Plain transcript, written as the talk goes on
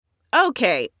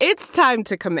Okay, it's time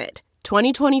to commit.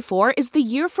 2024 is the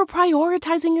year for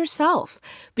prioritizing yourself.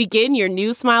 Begin your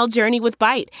new smile journey with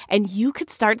Byte, and you could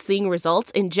start seeing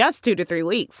results in just 2 to 3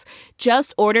 weeks.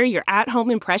 Just order your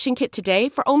at-home impression kit today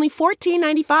for only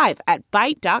 $14.95 at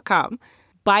Byte.com.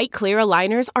 Byte Clear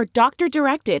aligners are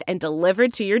doctor-directed and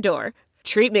delivered to your door.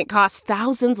 Treatment costs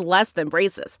thousands less than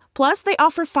braces. Plus, they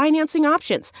offer financing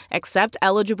options, accept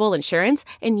eligible insurance,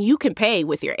 and you can pay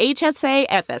with your HSA,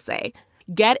 FSA.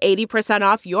 Get 80%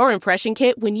 off your impression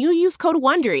kit when you use code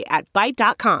WONDERY at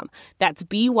Byte.com. That's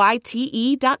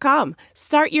BYTE.com.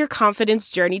 Start your confidence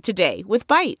journey today with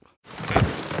Byte.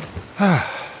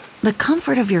 The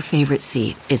comfort of your favorite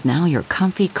seat is now your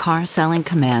comfy car-selling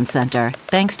command center,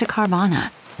 thanks to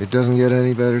Carvana. It doesn't get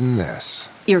any better than this.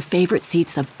 Your favorite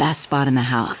seat's the best spot in the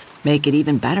house. Make it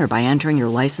even better by entering your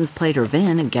license plate or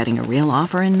VIN and getting a real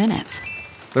offer in minutes.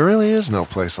 There really is no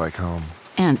place like home.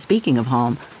 And speaking of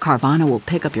home, Carvana will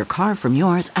pick up your car from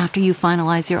yours after you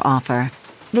finalize your offer.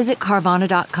 Visit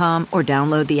Carvana.com or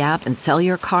download the app and sell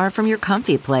your car from your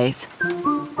comfy place.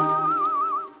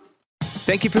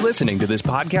 Thank you for listening to this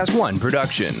Podcast One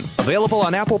production. Available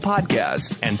on Apple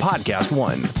Podcasts and Podcast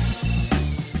One.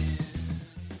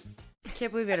 I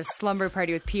can't believe we had a slumber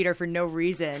party with Peter for no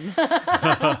reason.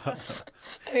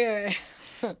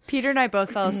 Peter and I both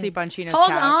fell asleep on Sheena's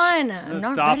couch. Hold on. I'm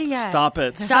not ready yet. Stop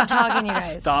it. Stop talking, you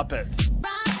guys. Stop it.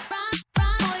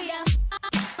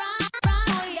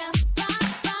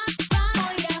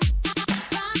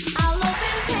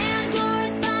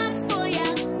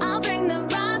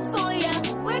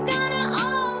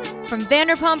 From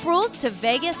Vanderpump Rules to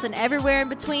Vegas and everywhere in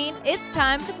between, it's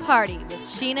time to party with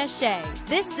Sheena Shea.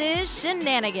 This is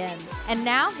Shenanigans. And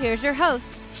now, here's your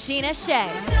host, Sheena Shea.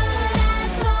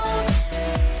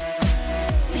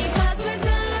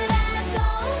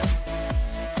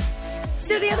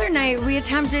 So the other night, we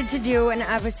attempted to do an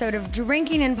episode of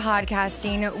Drinking and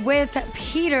Podcasting with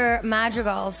Peter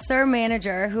Madrigal, SUR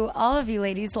Manager, who all of you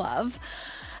ladies love.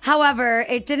 However,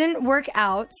 it didn't work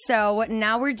out, so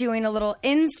now we're doing a little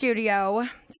in-studio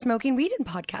smoking weed and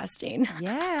podcasting.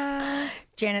 Yeah.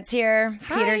 Janet's here.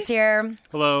 Hi. Peter's here.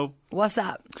 Hello. What's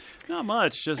up? Not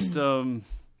much. Just trying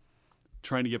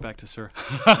to get back to SUR.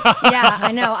 Yeah,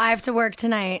 I know. I have to work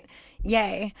tonight.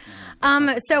 Yay.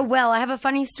 So, Will, I have a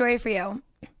funny story for you.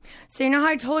 So you know how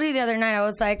I told you the other night, I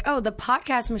was like, oh, the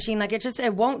podcast machine, like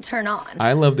it won't turn on.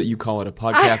 I love that you call it a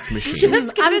podcast machine.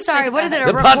 I'm sorry, what is it, a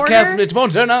the recorder? podcast, it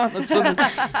won't turn on.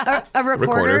 A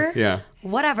recorder? Yeah.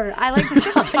 Whatever. I like the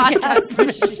podcast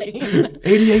machine.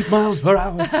 88 miles per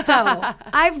hour. So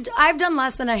I've done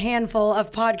less than a handful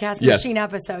of podcast machine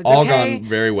episodes. All okay? gone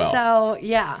very well. So,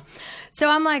 yeah. So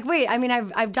I'm like, wait, I mean,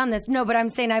 I've done this. No, but I'm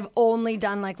saying I've only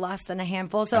done like less than a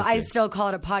handful. So I still call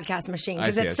it a podcast machine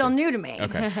because it's still new to me.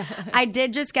 Okay. I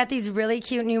did just get these really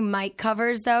cute new mic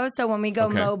covers though. So when we go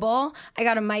mobile, I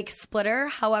got a mic splitter.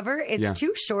 However, it's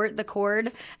too short, the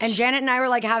cord. And Janet and I were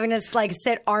like having to like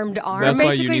sit arm to arm. That's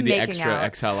why you basically need the making extra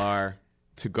out. XLR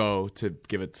to go to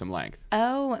give it some length.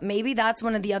 Oh, maybe that's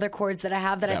one of the other cords that I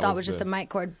have that I thought was just a mic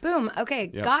cord. Boom. Okay,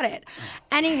 got it.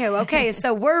 Anywho, okay,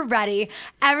 so we're ready.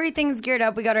 Everything's geared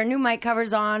up. We got our new mic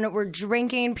covers on. We're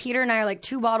drinking. Peter and I are like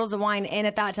 2 bottles of wine in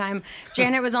at that time.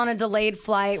 Janet was on a delayed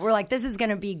flight. We're like, this is going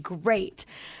to be great.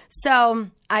 So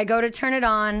I go to turn it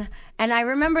on, and I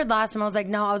remembered last time, I was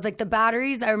like, the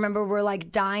batteries, I remember were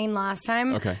like dying last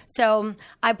time. Okay. So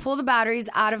I pull the batteries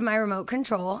out of my remote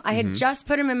control. I had just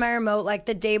put them in my remote like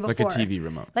the day before. Like a TV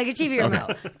remote. Like a TV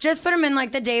remote. Just put them in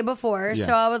like the day before. Yeah.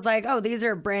 So I was like, oh, these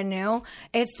are brand new.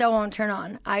 It still won't turn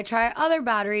on. I try other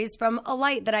batteries from a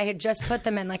light that I had just put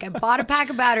them in. Like I bought a pack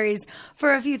of batteries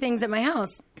for a few things at my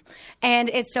house. And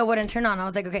it still wouldn't turn on. I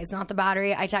was like, okay, it's not the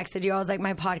battery. I texted you. I was like,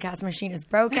 my podcast machine is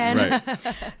broken. Right.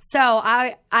 So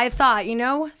I thought,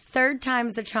 third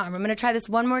time's the charm. I'm going to try this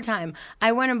one more time.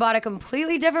 I went and bought a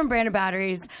completely different brand of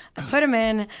batteries. I put them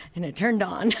in, and it turned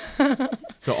on.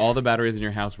 So all the batteries in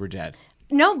your house were dead.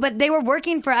 No, but they were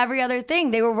working for every other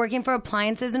thing. They were working for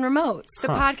appliances and remotes. The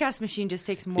podcast machine just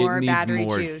takes more battery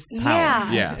juice.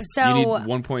 Power. Yeah. So you need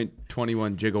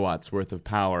 1.21 gigawatts worth of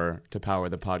power to power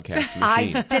the podcast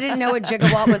machine. I didn't know a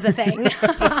gigawatt was a thing.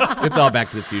 It's all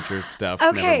Back to the Future stuff.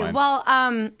 Okay, well,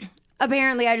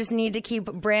 apparently I just need to keep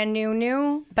brand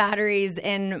new batteries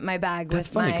in my bag. That's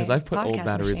with funny my because I've put old podcast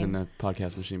batteries machine. in the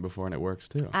podcast machine before and it works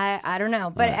too. I don't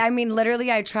know, but I mean,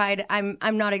 literally, I tried. I'm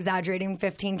not exaggerating.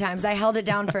 15 times. I held it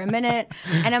down for a minute,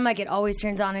 and I'm like, it always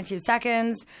turns on in 2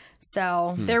 seconds.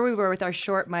 So there we were with our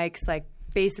short mics, like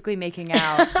basically making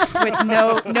out with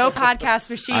no podcast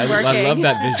machine working. I love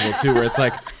that visual too, where it's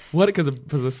like What? Because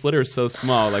the splitter is so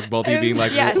small. Like both of you being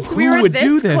like, yes, who we were would this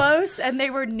do this? close, and they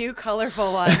were new,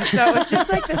 colorful ones. So it was just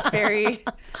like this very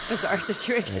bizarre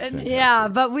situation. Yeah,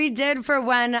 but we did for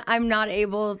when I'm not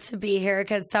able to be here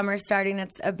because summer's starting.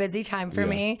 It's a busy time for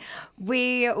me.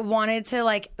 We wanted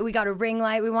to we got a ring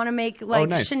light. We want to make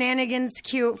shenanigans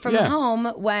cute from home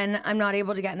when I'm not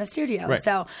able to get in the studio. Right.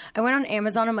 So I went on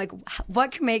Amazon. I'm like,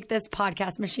 what can make this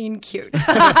podcast machine cute?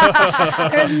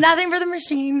 There's nothing for the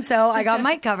machine, so I got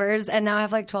mic covers, and now I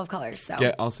have 12 colors. So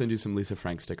I'll send you some Lisa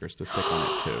Frank stickers to stick on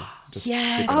it too. Just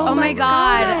yes. stick it all Oh my over.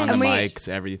 God. On the mics,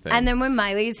 everything. And then when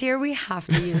Miley's here, we have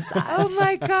to use that. Oh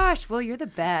my gosh. Well, you're the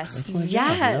best.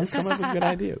 Yes. Come up with a good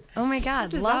idea. Oh my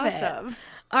God. This is Love awesome. it.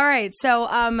 All right, so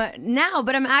now,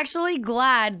 but I'm actually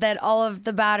glad that all of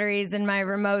the batteries and my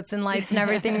remotes and lights and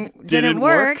everything didn't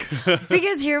work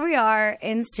because here we are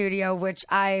in studio, which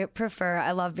I prefer.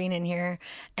 I love being in here,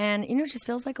 and it just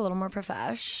feels like a little more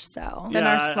profesh. So than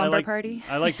our slumber party.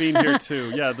 I like being here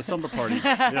too. Yeah, the slumber party.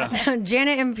 Yeah. So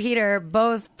Janet and Peter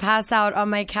both pass out on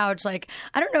my couch. I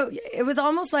don't know. It was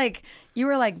almost like you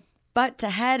were butt to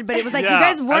head, but it was you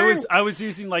guys weren't. I was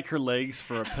using her legs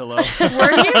for a pillow. Were you?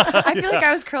 I feel like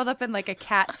I was curled up in a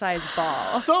cat-sized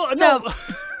ball.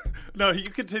 No, you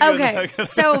continue. Okay,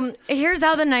 so here's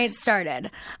how the night started.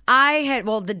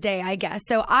 The day, I guess.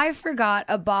 So I forgot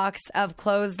a box of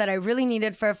clothes that I really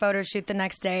needed for a photo shoot the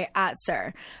next day at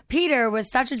SUR. Peter was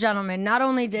such a gentleman. Not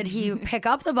only did he pick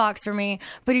up the box for me,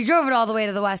 but he drove it all the way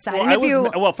to the west side.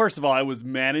 Well, first of all, I was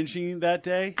managing that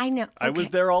day. I know. I was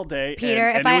there all day. Peter,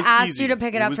 and if I asked easy. you to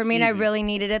pick it up for me and I easy. really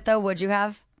needed it, though, would you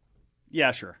have?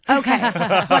 Yeah, sure. Okay,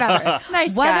 whatever.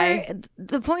 Nice guy.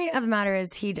 The point of the matter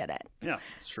is he did it. Yeah,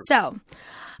 it's true. So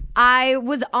I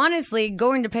was honestly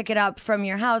going to pick it up from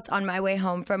your house on my way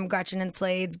home from Gretchen and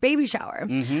Slade's baby shower.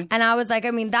 Mm-hmm. And I was like,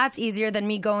 that's easier than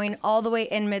me going all the way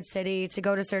in Mid-City to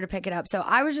go to SUR to pick it up. So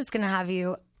I was just going to have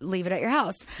you leave it at your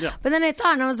house. Yeah. But then I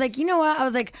thought, and I was like, you know what? I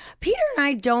was like, Peter and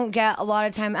I don't get a lot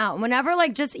of time out. Whenever,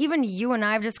 just even you and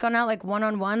I have just gone out,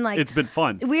 one-on-one. It's been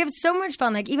fun. We have so much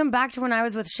fun. Even back to when I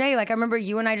was with Shay, I remember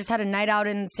you and I just had a night out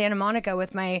in Santa Monica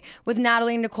with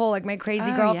Natalie and Nicole, my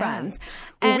crazy girlfriends.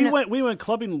 Yeah. And we went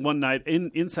clubbing one night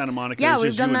in Santa Monica. Yeah,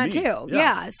 we've done that too.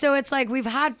 Yeah. So it's we've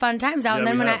had fun times out.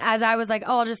 Yeah, and then as I was like,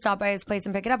 I'll just stop by his place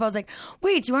and pick it up. I was like,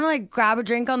 wait, do you want to grab a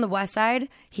drink on the west side?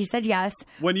 He said yes.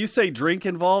 When you say drink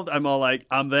involved, I'm all like,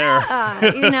 I'm there.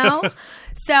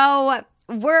 So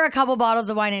we're a couple bottles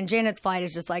of wine, and Janet's flight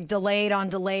is just delayed on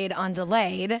delayed on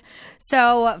delayed.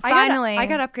 So finally, I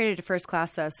got upgraded to first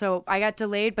class though. So I got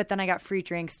delayed, but then I got free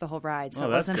drinks the whole ride. So it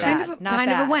wasn't bad.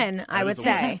 Kind of a win, I would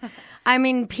say. I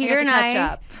mean, Peter and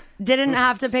I didn't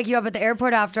have to pick you up at the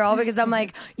airport after all because I'm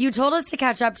like, you told us to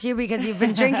catch up to you because you've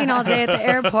been drinking all day at the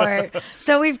airport.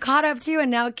 So we've caught up to you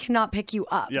and now cannot pick you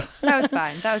up. Yes. That was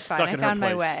fine. I found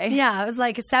my way. Yeah, it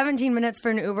was 17 minutes for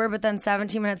an Uber, but then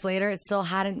 17 minutes later, it still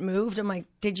hadn't moved. I'm like,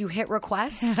 did you hit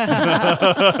request?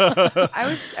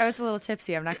 I was a little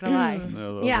tipsy. I'm not going to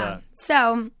lie. Yeah.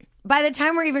 So by the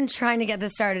time we're even trying to get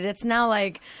this started, it's now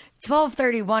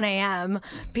 12:31 a.m.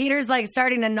 Peter's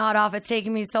starting to nod off. It's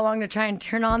taking me so long to try and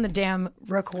turn on the damn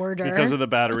recorder. Because of the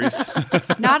batteries.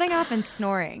 Nodding off and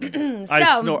snoring.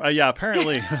 I snore. Yeah,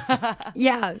 apparently.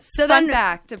 Yeah. So Fun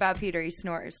fact about Peter, he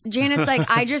snores. Janet's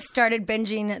I just started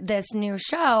binging this new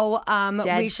show.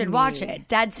 We should watch it.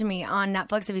 Dead to Me on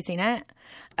Netflix. Have you seen it?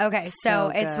 Okay.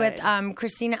 So it's with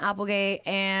Christina Applegate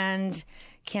and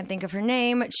can't think of her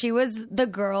name. She was the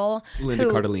girl Linda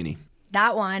Cardellini.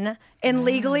 That one. And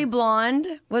Legally Blonde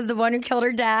was the one who killed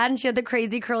her dad, and she had the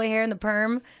crazy curly hair and the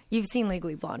perm. You've seen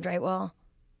Legally Blonde, right, Will?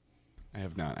 I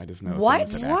have not. I just know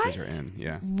things that actors are in.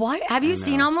 Yeah. What? Have you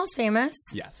seen Almost Famous?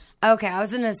 Yes. Okay, I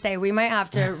was going to say, we might have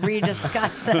to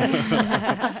rediscuss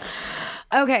this.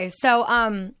 Okay,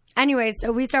 so anyway,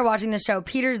 so we start watching the show.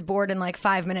 Peter's bored in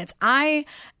 5 minutes. I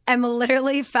am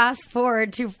literally fast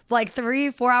forward to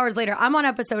 3-4 hours later. I'm on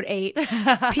episode 8.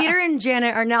 Peter and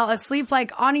Janet are now asleep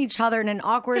on each other in an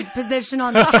awkward position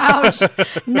on the couch,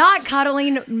 not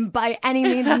cuddling by any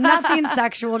means, nothing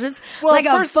sexual, just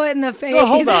a foot in the face. No,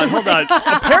 hold on.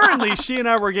 Apparently, she and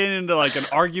I were getting into an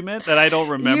argument that I don't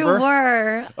remember. You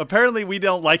were. Apparently, we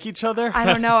don't like each other. I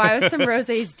don't know. I was some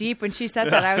rosés deep when she said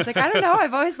that. I was like, I don't know.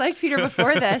 I've always liked Peter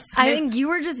before this. I think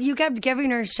you kept giving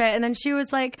her shit, and then she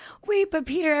was like, wait, but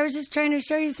Peter, I was just trying to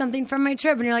show you something from my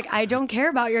trip. And you're like, I don't care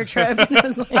about your trip. And I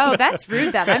was like, oh, that's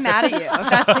rude then. I'm mad at you if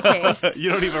that's the case. You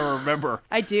don't even remember.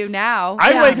 I do now.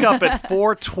 I wake up at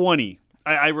 4:20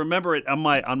 I remember it on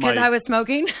my. Because I was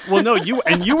smoking. Well, no,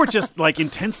 you were just like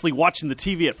intensely watching the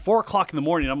TV at 4:00 in the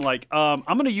morning. I'm like, I'm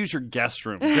going to use your guest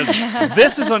room because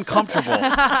this is uncomfortable.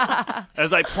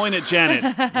 As I point at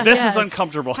Janet, this is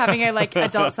uncomfortable. Having a like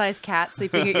adult-sized cat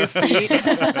sleeping at your feet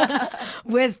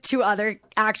with 2 other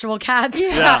actual cats.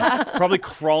 Yeah, probably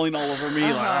crawling all over me.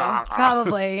 Like,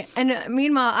 probably. And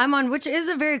meanwhile, I'm on, which is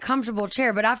a very comfortable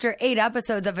chair, but after 8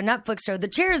 episodes of a Netflix show, the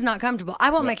chair is not comfortable. I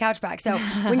want my couch back. So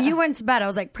when you went to bed, I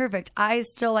was like, perfect. I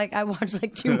watched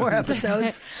like 2 more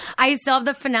episodes. I still have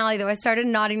the finale though. I started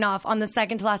nodding off on the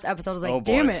second to last episode. I was like,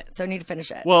 damn it. So I need to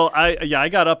finish it. Well, I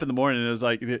got up in the morning and it was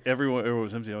like everyone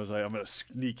was empty. I was like, I'm going to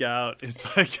sneak out. It's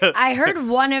like I heard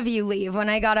one of you leave. When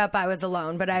I got up, I was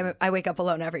alone, but I wake up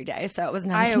alone every day. So it was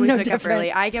nice. I always wake up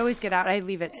early. I always get out. I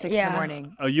leave at 6 in the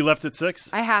morning. Oh, you left at 6?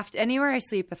 I have to. Anywhere I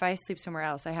sleep, if I sleep somewhere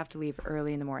else, I have to leave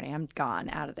early in the morning. I'm gone,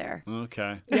 out of there.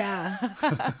 Okay. Yeah.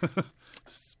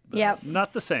 Yep.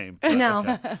 Not the same. No.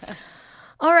 Okay.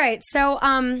 All right. So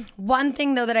one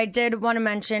thing, though, that I did want to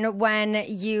mention, when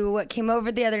you came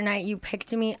over the other night, you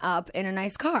picked me up in a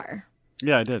nice car.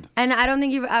 Yeah, I did. And I don't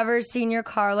think you've ever seen your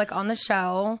car like on the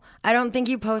show. I don't think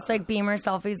you post like Beamer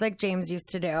selfies like James used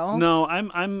to do. No,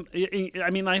 I'm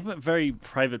a very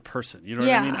private person. You know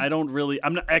what I mean?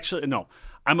 I'm not actually, no.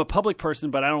 I'm a public person,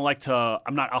 but I'm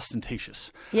not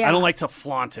ostentatious. Yeah. I don't like to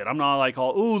flaunt it. I'm not like,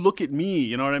 oh, look at me.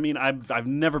 You know what I mean? I've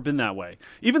never been that way.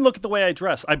 Even look at the way I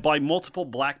dress. I buy multiple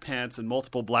black pants and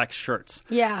multiple black shirts.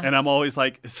 Yeah. And I'm always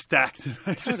like stacked.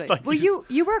 Just like, well,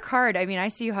 you work hard. I mean, I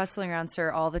see you hustling around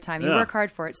SUR all the time. You work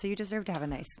hard for it, so you deserve to have a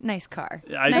nice car.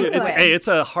 I do. It's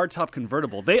a hardtop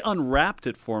convertible. They unwrapped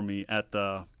it for me at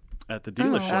the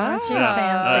dealership. Aren't you fancy?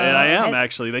 I am,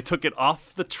 actually. They took it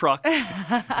off the truck.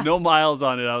 No miles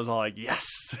on it. I was all like, yes.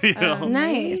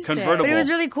 Nice. Convertible. But it was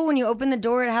really cool when you opened the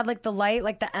door. It had like the light,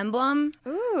 like the emblem.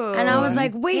 Ooh. And I was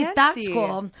like, wait, that's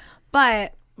cool.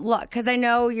 But look, because I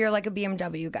know you're like a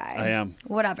BMW guy. I am.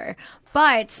 Whatever.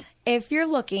 But if you're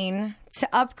looking to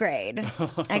upgrade,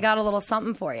 I got a little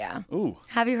something for you. Ooh.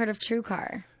 Have you heard of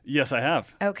TrueCar? Yes, I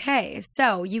have. Okay,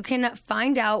 so you can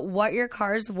find out what your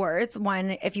car's worth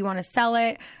if you want to sell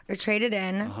it or trade it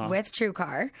in with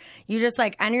TrueCar. You just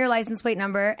like enter your license plate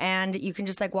number and you can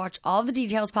just like watch all the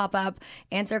details pop up,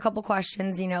 answer a couple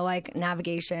questions, like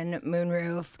navigation,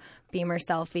 moonroof, Beamer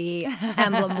selfie,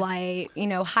 emblem light,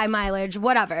 high mileage,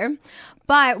 whatever.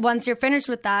 But once you're finished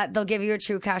with that, they'll give you a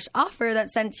true cash offer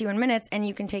that's sent to you in minutes, and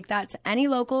you can take that to any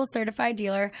local certified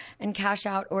dealer and cash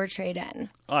out or trade in.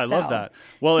 Oh, I love that.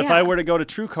 Well, if I were to go to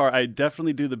TrueCar, I'd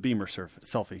definitely do the Beamer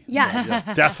selfie. Yes.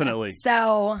 Yes, definitely.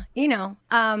 So,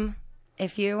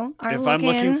 if you are I'm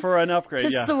looking for an upgrade,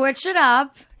 to switch it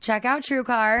up, check out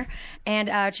TrueCar,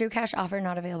 and True Cash offer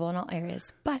not available in all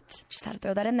areas, but just had to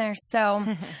throw that in there. So,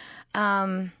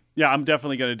 yeah, I'm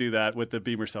definitely going to do that with the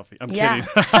Beamer selfie. I'm kidding.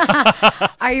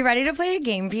 Are you ready to play a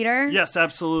game, Peter? Yes,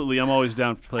 absolutely. I'm always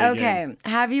down to play a game. Okay.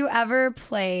 Have you ever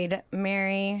played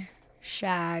Marry,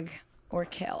 Shag, or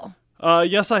Kill?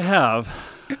 Yes, I have.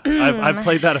 I've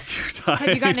played that a few times. Have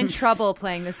you gotten in trouble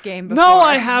playing this game before? No,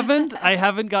 I haven't. I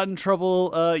haven't gotten in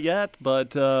trouble yet,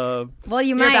 but... well,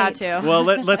 you might. About to. Well,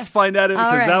 let's find out,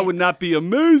 because that would not be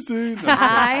amazing.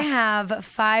 I have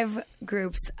 5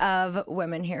 groups of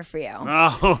women here for you.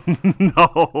 Oh,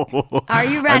 no. Are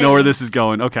you ready? I know where this is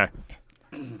going. Okay.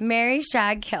 Marry,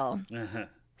 Shag, Kill.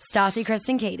 Stassi,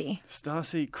 Kristen, Katie.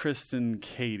 Stassi, Kristen,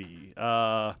 Katie.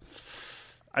 I'd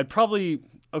probably...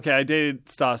 Okay, I dated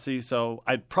Stassi, so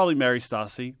I'd probably marry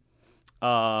Stassi,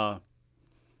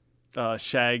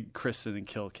 shag Kristen, and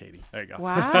kill Katie. There you go.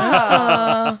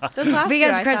 Wow.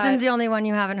 Because Kristen's the only one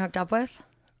you haven't hooked up with?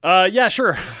 Yeah,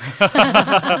 sure.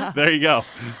 There you go.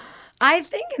 I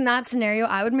think in that scenario,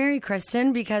 I would marry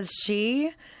Kristen because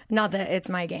she... Not that it's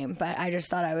my game, but I just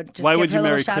thought I would just give her a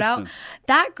little shout out.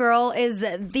 That girl is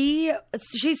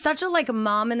she's such a like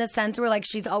mom in the sense where like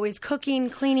she's always cooking,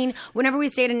 cleaning. Whenever we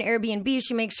stay at an Airbnb,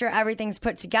 she makes sure everything's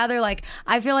put together. Like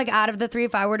I feel like out of the 3,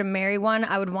 if I were to marry one,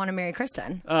 I would want to marry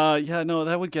Kristen. Yeah, no,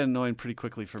 that would get annoying pretty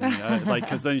quickly for me.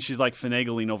 Because then she's like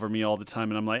finagling over me all the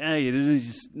time, and I'm like, hey,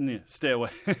 stay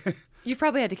away. You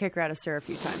probably had to kick her out of SUR a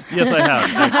few times. Yes, I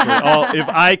have. Actually. If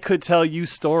I could tell you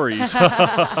stories.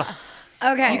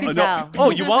 Okay. You can tell.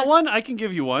 Oh, you want one? I can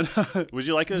give you one. Would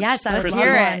you like a Yes, I would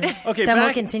hear love it. Okay, then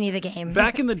we'll continue the game.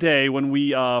 Back in the day when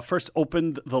we first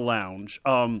opened the lounge,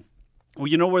 well,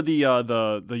 you know where the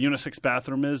unisex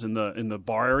bathroom is in the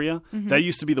bar area? Mm-hmm. That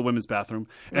used to be the women's bathroom.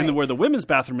 And then where the women's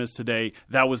bathroom is today,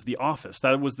 that was the office.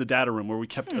 That was the data room where we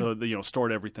kept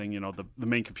stored everything, the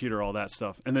main computer, all that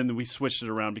stuff. And then we switched it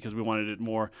around because we wanted it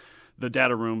more the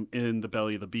data room in the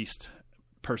belly of the beast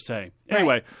per se.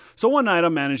 Anyway, so one night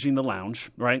I'm managing the lounge,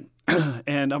 right?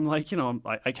 And I'm like,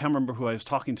 I can't remember who I was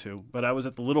talking to, but I was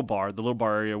at the little bar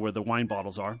area where the wine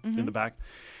bottles are in the back.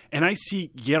 And I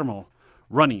see Guillermo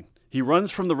running. He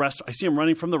runs from the restaurant. I see him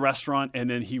running from the restaurant, and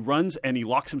then he runs and he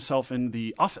locks himself in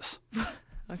the office.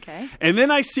 Okay. And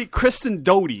then I see Kristen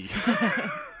Doty.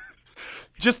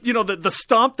 Just, the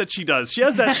stomp that she does. She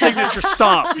has that signature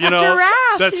stomp,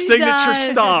 Giraffe. That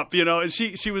signature stomp, and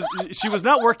she was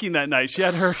not working that night. She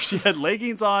had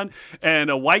leggings on and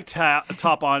a white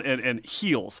top on and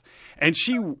heels. And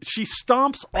she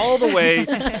stomps all the way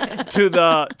to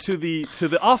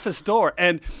the office door.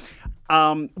 And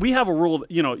we have a rule,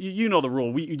 you know the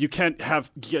rule. You can't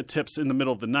get tips in the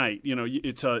middle of the night.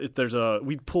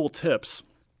 We pull tips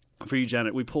for you,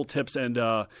 Janet. We pull tips and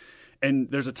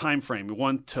there's a time frame,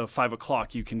 1 to 5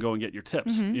 o'clock. You can go and get your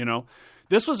tips.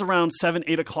 This was around 7,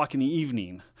 8 o'clock in the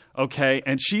evening. Okay,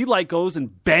 and she goes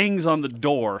and bangs on the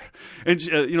door, and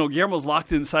Guillermo's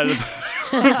locked inside of the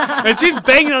and she's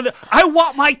banging on I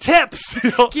want my tips.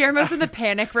 Guillermo's in the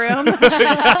panic room.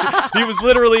 Yeah, he was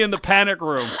literally in the panic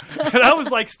room, and I was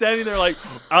standing there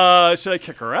should I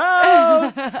kick her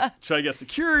out? Should I get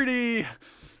security?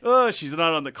 Oh, she's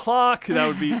not on the clock. That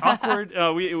would be awkward.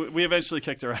 We eventually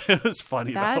kicked her out. It was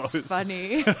funny. That's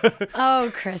funny.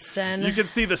 Oh, Kristen. You can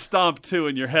see the stomp, too,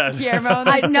 in your head. Guillermo in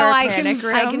the I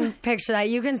can picture that.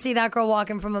 You can see that girl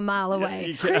walking from a mile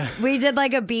away. We did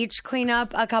a beach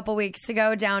cleanup a couple weeks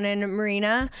ago down in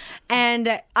Marina,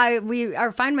 and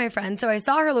Find My Friend. So I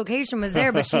saw her location was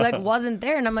there, but she wasn't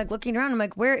there. And I'm looking around. I'm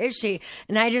like, where is she?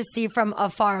 And I just see from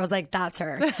afar. I was like, that's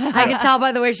her. I can tell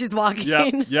by the way she's walking.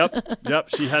 Yep.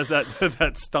 She has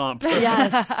that stomp.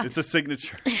 Yes. It's a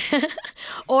signature.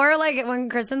 Or when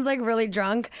Kristen's really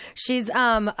drunk, she's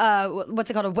what's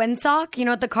it called, a windsock,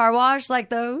 at the car wash, I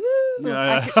can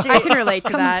relate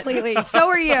to that completely. So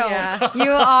are you. Yeah.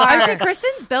 You are. Actually,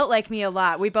 Kristen's built like me a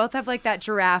lot. We both have that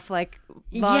giraffe long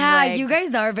leg. You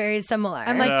guys are very similar.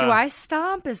 I'm do I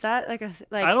stomp? Is that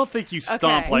I don't think you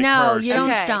stomp like no, her. You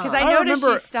don't stomp. Because I noticed she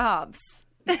stomps.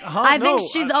 I think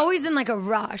she's always in a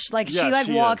rush.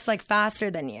 She walks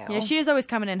faster than you. Yeah, she is always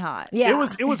coming in hot. Yeah.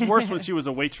 It was worse when she was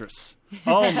a waitress.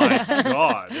 Oh my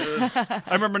God.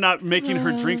 I remember not making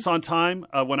her drinks on time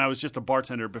when I was just a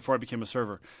bartender before I became a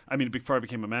server. Before I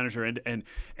became a manager, and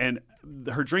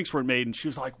her drinks weren't made, and she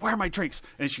was like, "Where are my drinks?"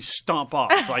 And she stomp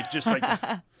off I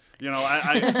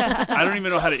don't even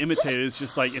know how to imitate it. It's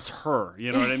just it's her.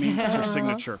 You know what I mean? It's her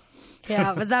signature.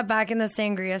 Yeah, was that back in the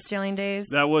sangria stealing days?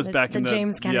 That was back in the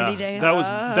James Kennedy days. That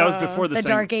was before the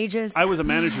dark ages. I was a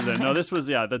manager then. No, this was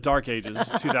the dark ages,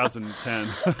 2010.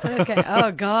 Okay.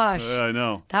 Oh gosh. I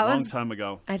know. That was a long time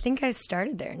ago. I think I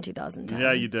started there in 2010.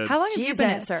 Yeah, you did. How long have you been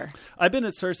at SUR? I've been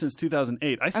at SUR since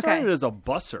 2008. I started as a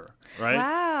busser, right?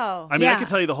 Wow. I can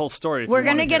tell you the whole story. We're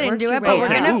gonna get into it, but we're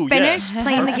gonna finish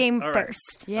playing the game right.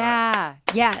 first. Yeah.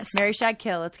 Yes. Marry, Shag,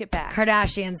 Kill. Let's get back.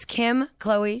 Kardashians: Kim,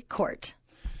 Khloe, Kourt.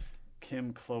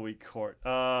 Kim, Khloe, Kourt.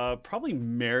 Probably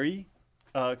marry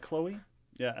Khloe.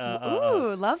 Yeah.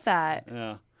 Ooh, love that.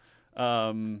 Yeah.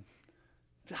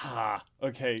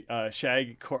 Okay.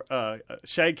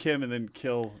 Shag Kim and then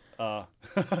kill. Sad.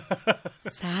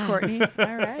 Courtney.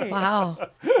 All right. Wow.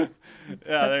 Yeah,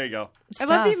 there you go. I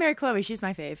love that you marry Khloe. She's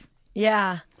my fave.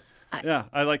 Yeah. Yeah,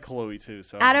 I like Khloe too.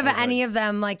 So out of any of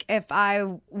them, if I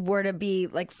were to be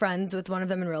friends with one of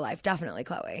them in real life, definitely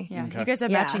Khloe. Yeah, okay. You guys have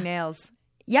matching nails.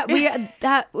 Yeah,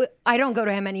 I don't go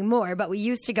to him anymore, but we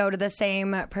used to go to the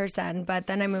same person. But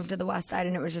then I moved to the West Side,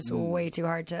 and it was just way too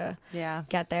hard to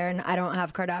get there. And I don't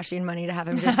have Kardashian money to have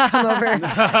him just come over to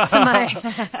my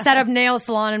set up nail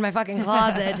salon in my fucking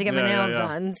closet to get my nails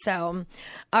done. So,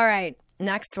 all right,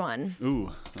 next one.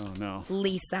 Ooh, oh no.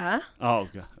 Lisa. Oh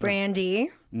god. Brandy.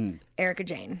 Erica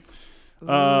Jane.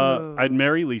 I'd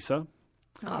marry Lisa.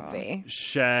 Obvi.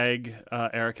 Shag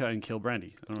Erica and kill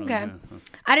Brandy. Okay.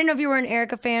 I didn't know if you were an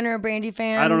Erica fan or a Brandy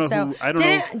fan. I don't know.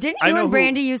 Didn't you and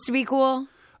Brandy used to be cool?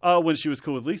 When she was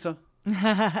cool with Lisa.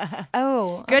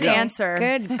 Oh, good answer.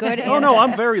 Good answer. Oh no,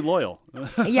 I'm very loyal.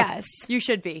 Yes, you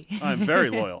should be. I'm very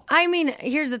loyal.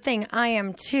 Here's the thing. I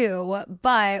am too.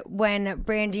 But when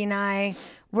Brandy and I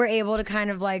were able to kind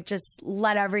of just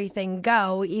let everything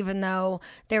go, even though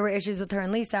there were issues with her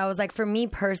and Lisa, I was for me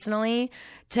personally,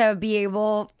 to be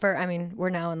able we're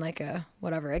now in a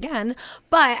whatever again.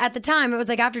 But at the time, it was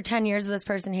after 10 years of this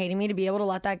person hating me, to be able to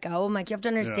let that go. I'm you have to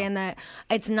understand that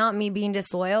it's not me being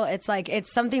disloyal. It's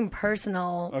it's something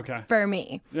personal for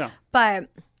me. Yeah. But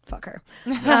fuck her.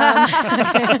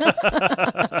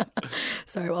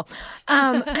 Sorry, Will.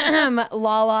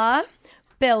 Lala,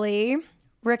 Billy,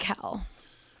 Raquel.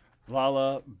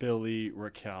 Lala, Billy,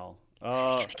 Raquel. Who's he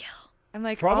gonna kill? I'm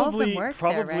like, probably, all of them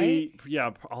work there, right?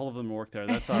 Yeah, all of them work there.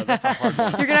 That's a hard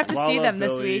one. You're going to have to Lala, see them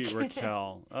this Billy, week.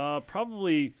 Raquel.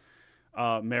 Probably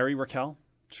Mary Raquel.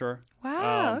 Sure.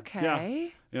 Wow,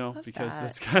 okay. Yeah, love because that.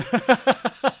 that's kind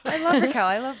of... I love Raquel.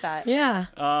 I love that. Yeah.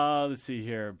 Let's see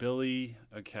here. Billy,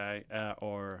 okay.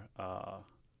 Or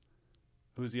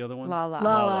who's the other one?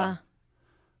 Lala.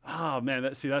 Oh, man,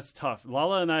 that's tough.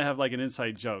 Lala and I have like an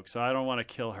inside joke, so I don't want to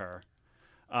kill her.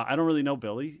 I don't really know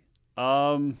Billy.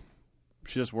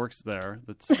 She just works there.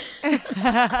 That's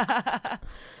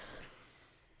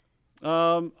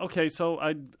okay. So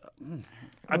I'd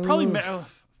probably.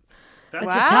 That's a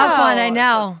tough one. I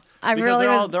know.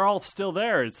 They're all still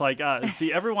there. It's like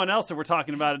see everyone else that we're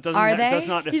talking about. It doesn't. Are they? Does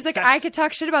not. He's like, I could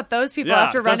talk shit about those people. I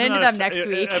have to run into them next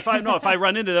week. If I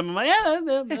run into them, I'm like,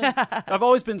 yeah. I've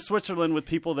always been Switzerland with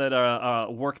people that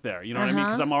work there. You know what I mean?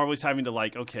 Because I'm always having to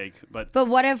like, okay, but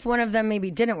what if one of them maybe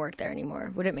didn't work there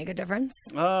anymore? Would it make a difference?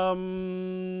 No.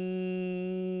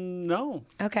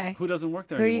 Okay. Who doesn't work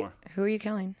there anymore? Who are you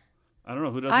killing? I don't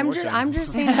know who doesn't work there. I'm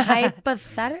just saying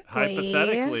hypothetically.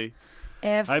 Hypothetically.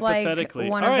 If like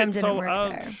one of them didn't work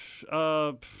there.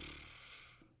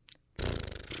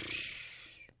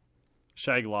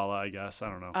 Shag Lala, I guess. I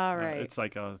don't know. All right. It's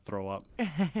like a throw up.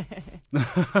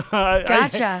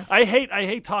 Gotcha. I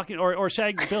hate talking or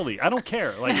shag Billy. I don't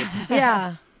care. Like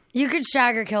yeah. You could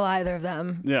shag or kill either of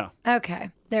them. Yeah. Okay.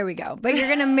 There we go. But you're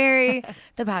going to marry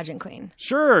the pageant queen.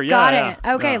 Sure. Yeah. Got it.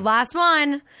 Okay. Yeah. Last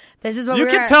one. This is what you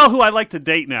can tell who I like to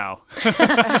date now.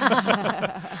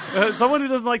 Someone who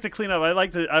doesn't like to clean up.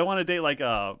 I want to date like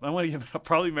I want to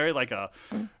probably marry like a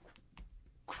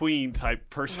queen type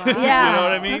person. Wow. Yeah. You know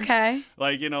what I mean? Okay.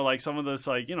 Like, like some of this,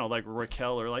 like, like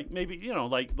Raquel or like maybe,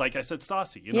 like I said,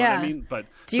 Stassi. You know what I mean? But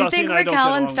do you think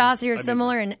Raquel and Stassi are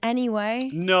similar in any way?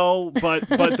 No, but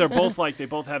they're both like, they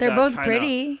both have they're that both kinda,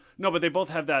 pretty. No, but they both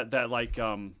have that like,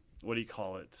 what do you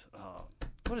call it?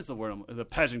 What is the word? The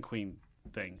pageant queen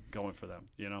thing going for them,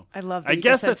 I love that. I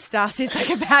guess that Stassi's like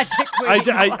a pageant queen.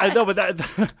 I know, but that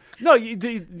no,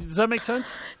 does that make sense?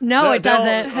 No, it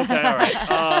doesn't. Okay, all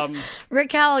right.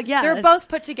 Raquel, yeah, they're both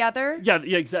put together. Yeah,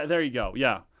 exactly. There you go.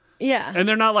 Yeah, yeah, and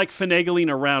they're not like finagling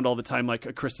around all the time like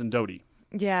a Chris and Dodie.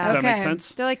 Yeah, does that make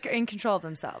sense? They're like in control of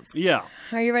themselves. Yeah.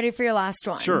 Are you ready for your last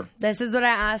one? Sure. This is what I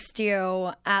asked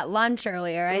you at lunch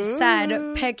earlier. I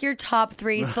said, pick your top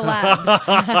 3 celebs.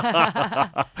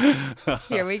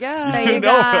 Here we go. So you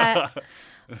got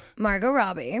Margot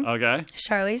Robbie. Okay.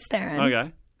 Charlize Theron.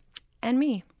 Okay. And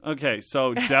me. Okay,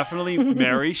 so definitely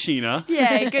marry Sheena.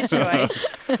 Yay, good choice.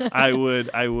 I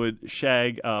would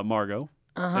shag Margot.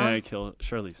 And I kill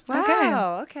Charlize.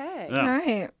 Wow. Okay. Yeah. All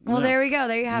right. Well, there we go.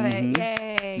 There you have it.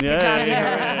 Yay. Good job,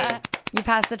 Peter. You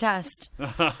passed the test.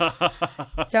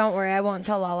 Don't worry. I won't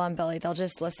tell Lala and Billy. They'll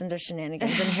just listen to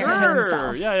shenanigans and hear it for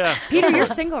themselves. Yeah. Peter, you're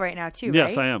single right now, too, right?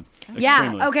 Yes, I am. Yeah.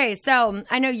 Extremely. Okay. So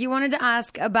I know you wanted to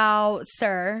ask about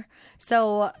SUR.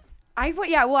 So... I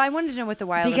wanted to know what the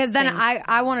wildest because then things...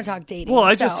 I want to talk dating. Well,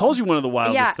 I just told you one of the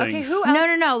wildest things. Okay, who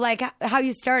else? No, like how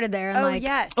you started there and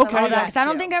yes. Okay, all that. Because I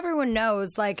don't think everyone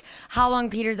knows like how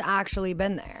long Peter's actually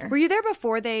been there. Were you there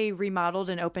before they remodeled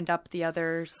and opened up the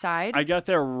other side? I got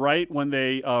there right when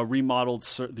they remodeled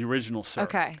the original SUR.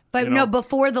 Okay, but no,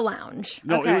 before the lounge.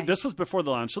 No, okay. This was before the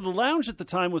lounge. So the lounge at the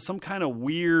time was some kind of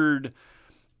weird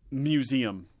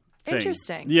museum thing.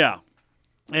 Interesting. Yeah,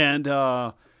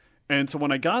 and so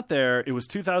when I got there, it was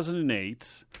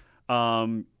 2008.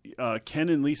 Ken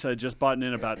and Lisa had just bought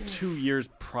in about 2 years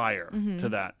prior to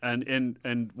that.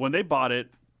 And when they bought it,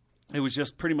 it was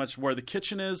just pretty much where the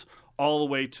kitchen is all the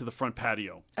way to the front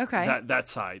patio. Okay. That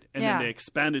side. And then they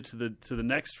expanded to the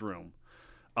next room,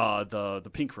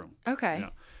 the pink room. Okay.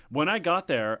 Yeah. When I got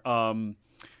there,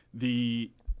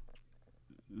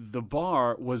 the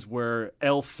bar was where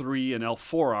L3 and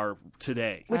L4 are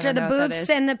today. Which are the booths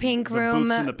in the pink room.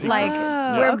 Booths in the pink like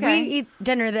room. where we eat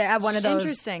dinner there at one of those.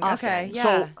 Interesting. Often. Okay. Yeah.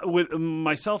 So with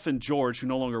myself and George, who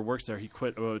no longer works there, he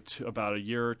quit about a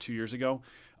year or 2 years ago.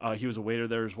 He was a waiter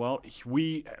there as well.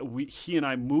 He and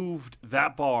I moved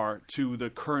that bar to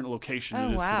the current location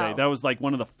it is today. That was like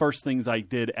one of the first things I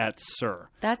did at SUR.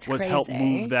 That's was crazy. Help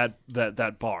move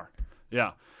that bar.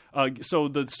 Yeah. So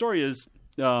the story is,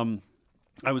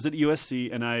 I was at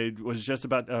USC and I was just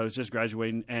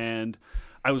graduating, and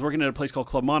I was working at a place called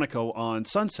Club Monaco on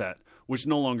Sunset, which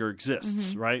no longer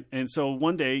exists, right? And so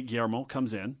one day Guillermo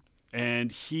comes in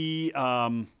and he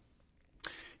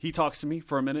talks to me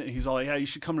for a minute, and he's all like, "Yeah, you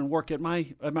should come and work at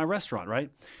my restaurant," right?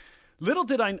 Little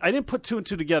did I didn't put two and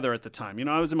two together at the time. You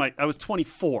know, I was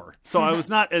 24, so I was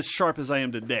not as sharp as I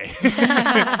am today.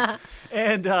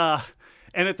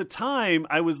 And at the time,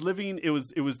 I was living. I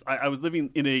was living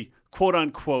in a quote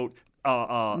unquote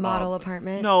model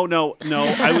apartment. No.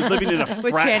 I was living in a frat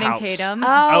with Channing house. Tatum.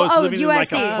 I was living USC. in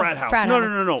like a frat house.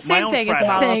 No. Same my own thing frat as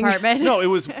a house. model apartment. No, it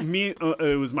was me.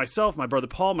 It was myself, my brother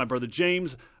Paul, my brother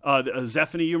James,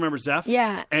 Zephany. You remember Zeph?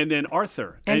 Yeah. And then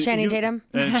Arthur And Channing Tatum.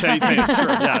 And Channing Tatum. Sure.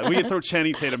 Yeah, we could throw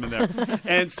Channing Tatum in there.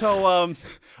 And so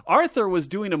Arthur was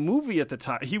doing a movie at the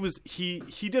time.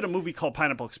 He did a movie called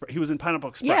Pineapple Express. He was in Pineapple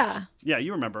Express. Yeah,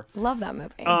 you remember. Love that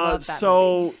movie.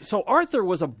 So Arthur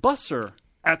was a busser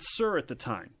at SUR at the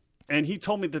time. And he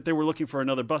told me that they were looking for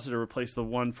another busser to replace the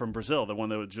one from Brazil, the one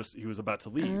that he was about to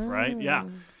leave, right? Yeah.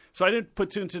 So I didn't put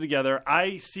two and two together.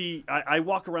 I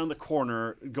walk around the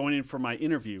corner going in for my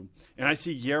interview, and I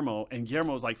see Guillermo, and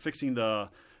Guillermo's like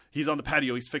he's on the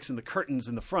patio, he's fixing the curtains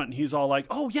in the front, and he's all like,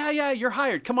 oh, yeah, you're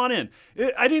hired. Come on in.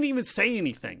 I didn't even say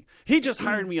anything. He just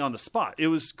hired me on the spot. It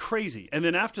was crazy. And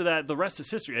then after that, the rest is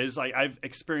history. It's like I've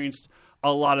experienced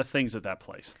a lot of things at that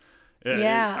place.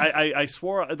 Yeah, I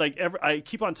swore I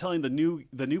keep on telling the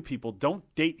new people, don't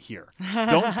date here,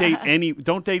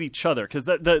 don't date each other, because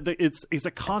it's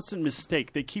a constant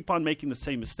mistake. They keep on making the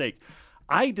same mistake.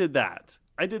 I did that.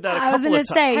 A couple of times. I was going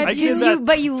to say,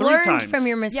 but you learned from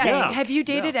your mistake. Yeah. Have you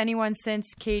dated anyone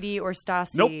since Katie or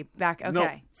Stassi? Nope. Back? Okay. Nope.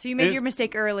 So you made your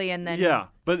mistake early, and then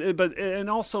but and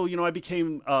also I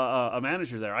became a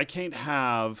manager there. I can't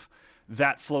have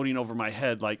that floating over my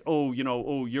head like,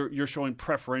 you're showing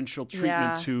preferential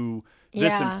treatment to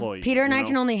this employee. Peter and I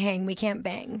can only hang. We can't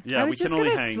bang. Yeah, I was just going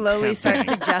to slowly start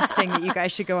suggesting that you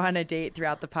guys should go on a date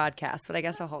throughout the podcast, but I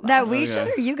guess I'll hold on. That we should,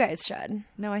 or you guys should?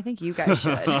 No, I think you guys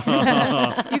should.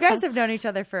 You guys have known each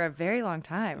other for a very long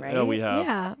time, right? Yeah, we have.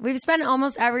 Yeah, we've spent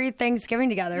almost every Thanksgiving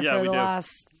together for the last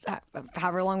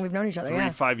however long we've known each other.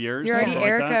 5 years. You're already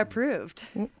Erica approved.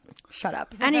 Shut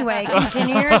up. Anyway,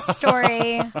 continue your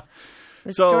story.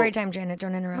 It's story time, Janet.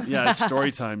 Don't interrupt. Yeah, it's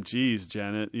story time. Jeez,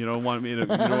 Janet, you don't want me to.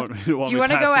 Do you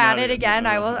want to go at it again?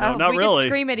 I will. No, not really.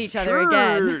 Can scream at each other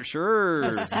again.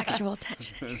 Sure. Sexual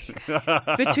tension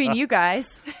between you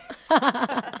guys.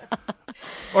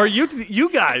 Or you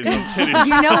guys. I'm kidding.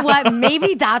 You know what?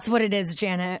 Maybe that's what it is,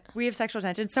 Janet. We have sexual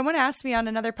tension. Someone asked me on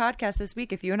another podcast this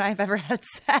week if you and I have ever had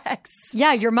sex.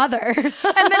 Yeah, your mother. And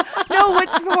then, no,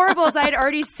 what's horrible is I had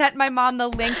already sent my mom the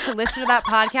link to listen to that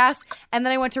podcast, and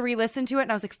then I went to re-listen to it,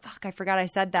 and I was like, fuck, I forgot I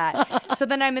said that. So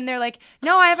then I'm in there like,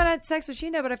 no, I haven't had sex with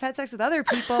Sheena, but I've had sex with other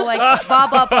people, like, blah,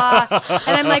 blah, blah.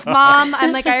 And I'm like, Mom,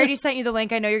 I already sent you the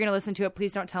link. I know you're going to listen to it.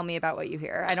 Please don't tell me about what you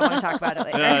hear. I don't want to talk about it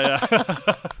later.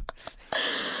 Yeah.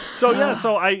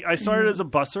 So I started as a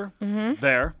busser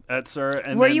there at SUR.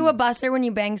 And were you a busser when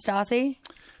you banged Stassi?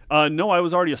 No, I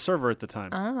was already a server at the time.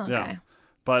 Oh, okay. Yeah.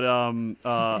 But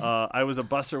I was a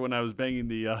busser when I was banging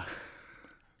the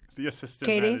assistant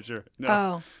manager. No.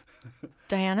 Oh,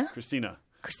 Diana? Christina.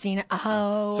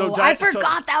 Oh, so I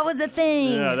forgot that was a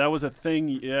thing. Yeah, that was a thing.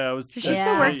 Yeah, it was. Does she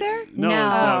still work there? No.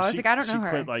 I was like, I don't know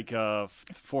her. She quit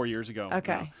 4 years ago.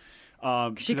 Okay.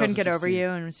 No. She couldn't get over you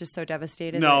and was just so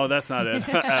devastated. No, that's not it.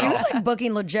 She was like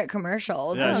booking legit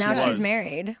commercials, and now she's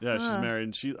married. Yeah, she's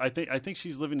married, and I think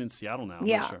she's living in Seattle now.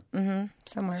 Yeah, I'm not sure.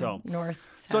 Somewhere north.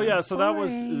 So that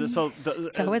was so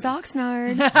is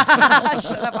Oxnard.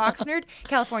 Shut up, Oxnard.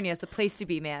 California is the place to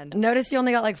be, man. Notice you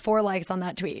only got like 4 likes on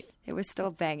that tweet. It was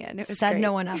still banging. It was said great.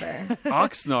 No one ever.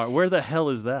 Oxnard, where the hell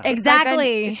is that?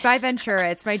 Exactly. It's by Ventura.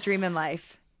 It's my dream in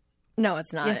life. No,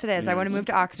 it's not. Yes, it is. I want to move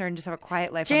to Oxnard and just have a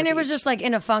quiet life. Janet was just like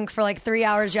in a funk for like 3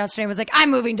 hours yesterday. Was like, I'm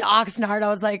moving to Oxnard. I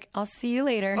was like, I'll see you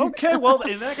later. Okay, well,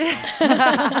 in that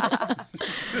case.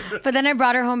 But then I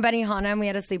brought her home Benihana and we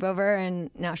had a sleepover, and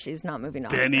now she's not moving to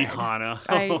Oxnard.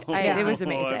 Benihana. It was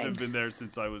amazing. I haven't been there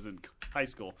since I was in high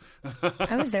school.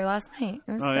 I was there last night.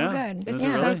 It was good. It was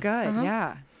so good.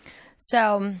 Yeah.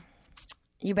 So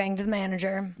you banged the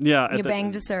manager. Yeah. You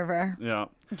banged a server. Yeah.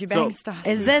 You banged Stassi.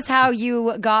 Is this how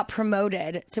you got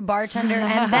promoted to bartender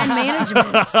and then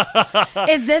management?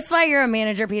 Is this why you're a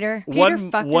manager, Peter? Peter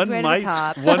fucked his way to the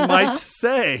top. One might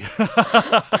say.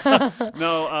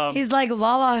 No. He's like,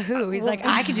 la who? He's like,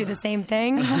 I could do the same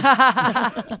thing.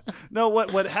 No,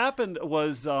 what happened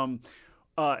was when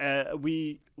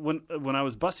I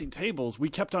was bussing tables, we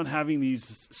kept on having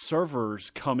these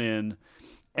servers come in.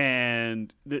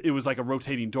 And it was like a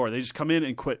rotating door. They just come in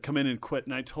and quit.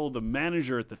 And I told the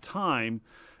manager at the time,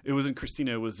 it wasn't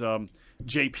Christina, it was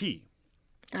JP.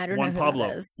 I don't Juan know who Pablo.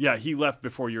 that is. Yeah, he left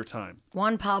before your time.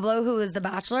 Juan Pablo, who is the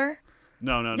Bachelor?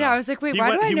 No. Yeah, I was like, wait,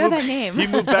 why do I know that name? He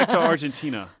moved back to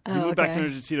Argentina. Moved back to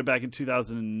Argentina back in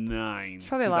 2009. It's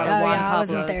probably a lot of Juan I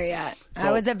wasn't there yet. So,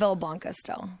 I was at Villa Blanca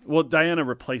still. Well, Diana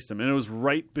replaced him, and it was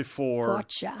right before.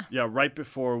 Gotcha. Yeah, right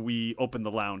before we opened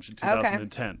the lounge in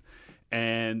 2010. Okay.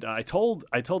 And I told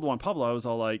Juan Pablo, I was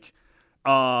all like,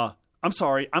 I'm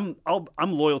sorry, I'm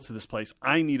loyal to this place.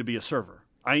 I need to be a server.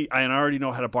 I already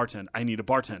know how to bartend. I need to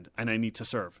bartend, and I need to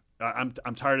serve. I'm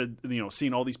tired of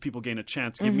seeing all these people gain a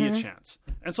chance. Give me a chance.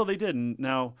 And so they did. And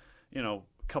now, a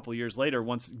couple of years later,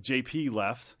 once JP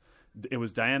left, it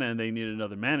was Diana, and they needed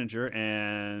another manager,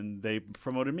 and they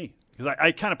promoted me because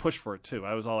I kind of pushed for it too.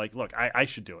 I was all like, "Look, I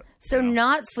should do it." So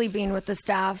not sleeping with the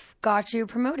staff got you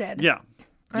promoted. Yeah.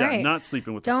 All right. Not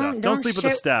sleeping with the staff. Don't sleep with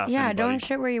the staff. Yeah, anybody. don't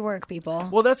shit where you work, people.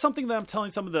 Well, that's something that I'm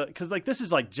telling some of because this is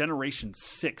like generation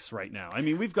 6 right now. I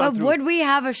mean, we've gone through. But would we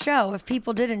have a show if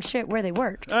people didn't shit where they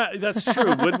worked? That's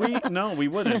true. Would we? No, we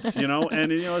wouldn't.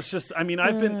 And it's just. I mean,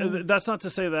 I've been. That's not to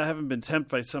say that I haven't been tempted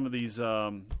by some of these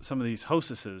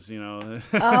hostesses.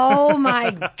 Oh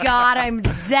my God, I'm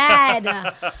dead.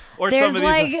 Or there's some of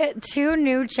like 2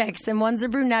 new chicks, and one's a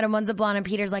brunette and one's a blonde, and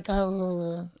Peter's like,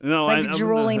 oh, no, it's like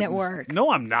drooling at work. No,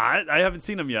 I'm not. I haven't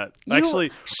seen them yet. You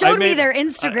Actually, showed me their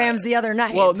Instagrams the other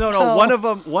night. Well, no. One of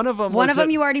them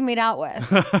you already made out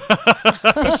with.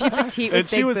 Is she petite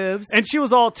with big boobs? And she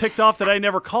was all ticked off that I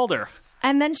never called her.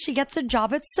 And then she gets a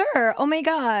job at SUR. Oh my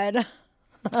God.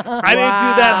 I didn't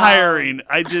do that hiring.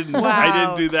 I didn't. Wow. I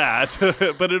didn't do that.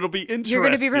 But it'll be interesting. You're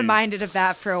going to be reminded of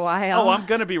that for a while. Oh, I'm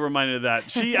going to be reminded of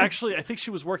that. She actually, I think she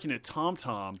was working at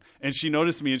TomTom, and she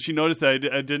noticed me, and she noticed that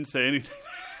I didn't say anything.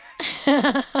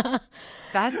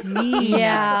 That's mean.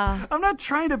 Yeah. I'm not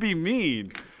trying to be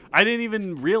mean. I didn't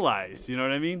even realize. You know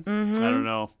what I mean? Mm-hmm. I don't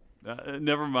know.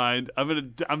 Never mind.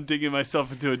 I'm digging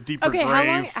myself into a deeper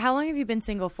grave. How long have you been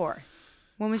single for?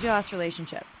 When was your last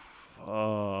relationship?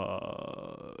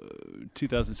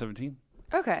 2017.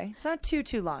 Okay, so not too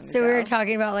long ago. So we were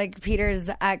talking about like Peter's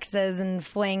exes and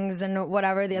flings and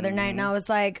whatever the other night, and I was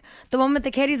like, the one with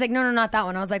the kid, he's like, no, not that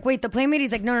one. I was like, wait, the Playmate?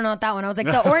 He's like, no, not that one. I was like,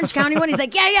 the Orange County one? He's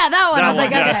like, yeah, that one. I was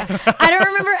like, okay. I don't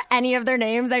remember any of their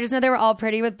names. I just know they were all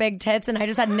pretty with big tits, and I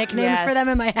just had nicknames for them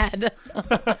in my head.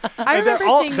 I remember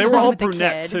seeing they the were one all with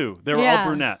brunette the kid. too. They were all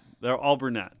brunette. They're all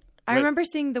brunette. I remember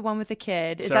seeing the one with the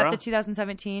kid. Is Sarah? that the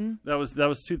 2017? That was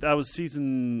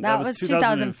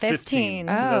 2015.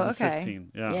 Oh, okay.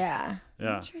 2015. Yeah.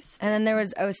 Interesting. And then there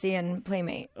was OC and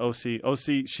Playmate. OC.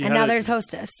 She. And now there's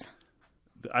Hostess.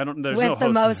 I don't. There's with no the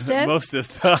mostest.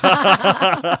 Mostest.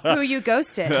 Who you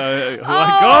ghosted? The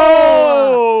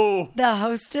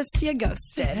hostess you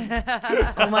ghosted.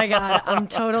 Oh my God, I'm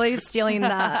totally stealing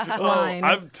that line.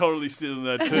 I'm totally stealing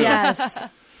that too. Yes.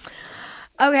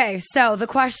 Okay, so the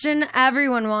question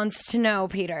everyone wants to know,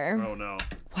 Peter. Oh no.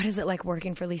 What is it like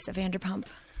working for Lisa Vanderpump?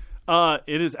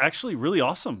 It is actually really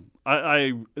awesome.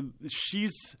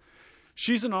 She's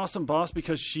an awesome boss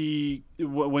because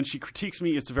when she critiques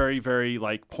me, it's very, very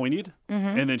like pointed,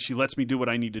 and then she lets me do what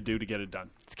I need to do to get it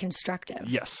done. It's constructive.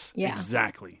 Yes, yeah,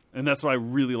 exactly. And that's what I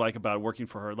really like about working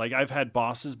for her. Like I've had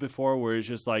bosses before where it's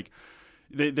just like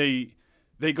they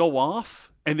go off.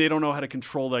 And they don't know how to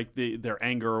control like their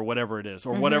anger or whatever it is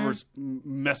or whatever's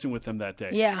messing with them that day.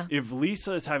 Yeah. If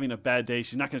Lisa is having a bad day,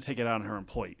 she's not going to take it out on her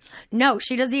employees. No,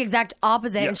 she does the exact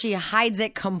opposite, and she hides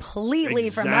it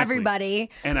completely from everybody.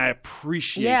 And I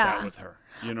appreciate that with her.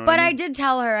 You know but I did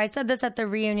tell her, I said this at the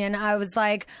reunion, I was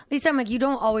like, Lisa, I'm like, you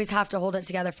don't always have to hold it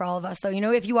together for all of us. So,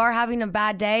 if you are having a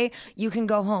bad day, you can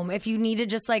go home. If you need to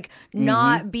just like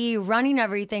not be running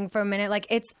everything for a minute, like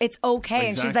it's okay. Exactly.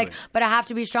 And she's like, but I have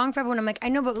to be strong for everyone. I'm like, I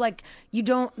know, but like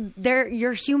you're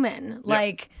human. Yep.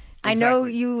 Like, I know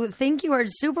you think you are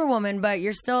Superwoman, but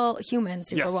you're still human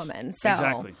Superwoman. Yes. So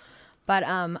exactly. But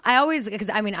I always, because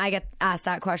I get asked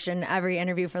that question every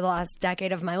interview for the last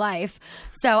decade of my life.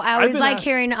 So I always like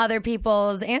hearing other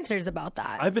people's answers about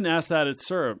that. I've been asked that at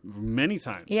SUR many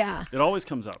times. Yeah. It always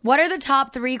comes up. What are the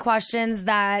top 3 questions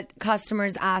that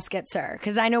customers ask at SUR?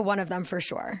 Because I know one of them for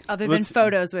sure. Other than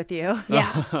photos with you.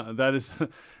 Yeah. That is,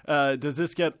 does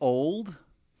this get old?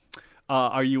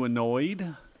 Are you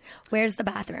annoyed? Where's the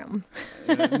bathroom?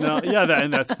 No, yeah,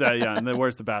 that's that. Yeah, and then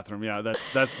where's the bathroom? Yeah,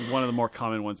 that's one of the more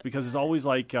common ones because it's always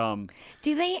like. Do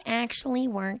they actually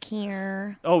work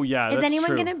here? Oh yeah, is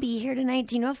anyone going to be here tonight?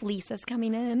 Do you know if Lisa's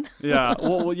coming in? Yeah,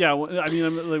 well, yeah. I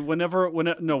mean,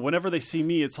 whenever they see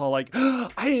me, it's all like, I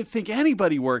didn't think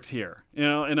anybody worked here,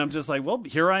 and I'm just like, well,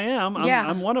 here I am.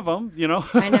 I'm one of them,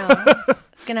 I know.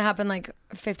 It's going to happen like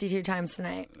 52 times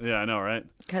tonight. Yeah, I know, right?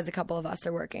 Because a couple of us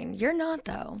are working. You're not,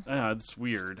 though. Yeah, it's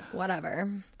weird. Whatever.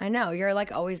 I know. You're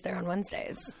like always there on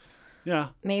Wednesdays. Yeah.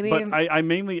 Maybe. But I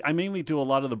mainly do a lot do a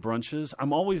lot of the brunches.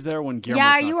 I'm always there when Guillermo's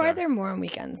not there. You are there more on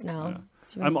weekends now. Yeah.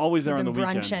 So I'm always there on the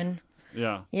brunching. weekend.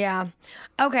 Yeah. Yeah.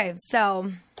 Okay,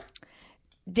 so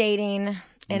dating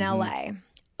in LA.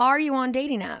 Are you on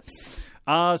dating apps?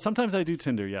 Sometimes I do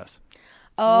Tinder, yes.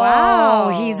 Oh,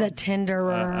 wow. He's a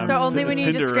Tinderer. So only when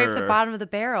you just scrape the bottom of the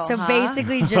barrel. So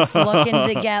basically just looking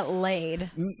to get laid.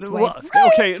 Well,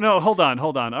 okay, no, hold on.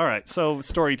 All right, so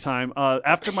story time.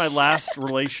 After my last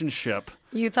relationship...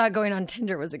 You thought going on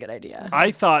Tinder was a good idea.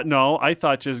 I thought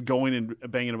just going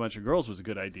and banging a bunch of girls was a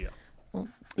good idea. Well,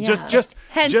 yeah.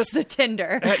 Hence the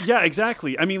Tinder. Yeah,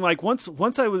 exactly. I mean, like once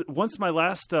my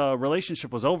last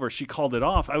relationship was over, she called it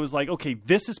off. I was like, okay,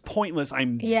 this is pointless.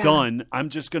 I'm done. I'm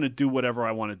just going to do whatever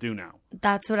I want to do now.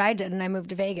 That's what I did, and I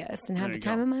moved to Vegas and had the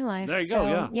time of my life. There you go.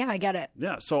 Yeah. Yeah, I get it.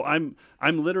 Yeah. So I'm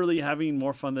literally having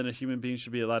more fun than a human being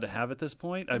should be allowed to have at this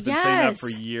point. I've been saying that for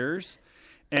years,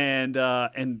 and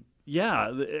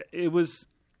yeah, it was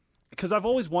because I've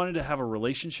always wanted to have a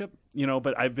relationship,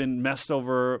 but I've been messed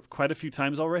over quite a few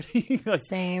times already. Like,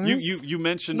 same. You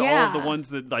mentioned all of the ones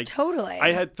that totally.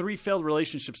 I had 3 failed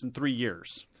relationships in 3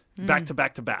 years, back to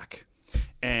back to back,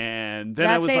 and then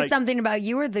that I was says something about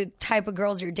you or the type of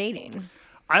girls you're dating.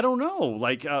 I don't know.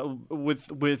 Like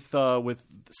with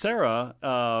Sarah,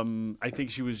 I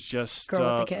think she was just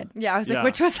girl with the kid. Yeah, I was like,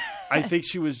 which was? I think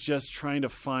she was just trying to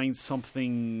find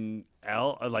something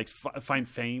else, like find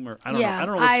fame, or I don't know. I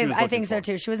don't know what she was I think for. so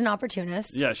too. She was an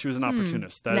opportunist. Yeah, she was an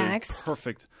opportunist. That Next. is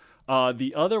perfect.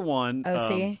 The other one,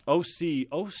 OC.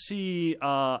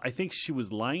 I think she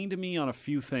was lying to me on a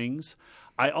few things.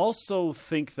 I also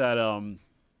think that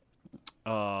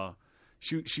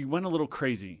she went a little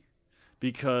crazy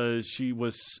because she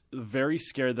was very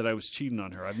scared that I was cheating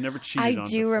on her. I've never cheated on her. I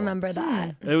do remember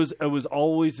that. It was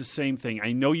always the same thing.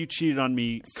 I know you cheated on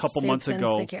me a couple months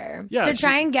ago. Insecure. Yeah, to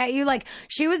try and get you, like,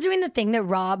 she was doing the thing that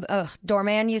Rob,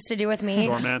 Doorman, used to do with me,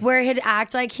 where he'd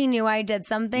act like he knew I did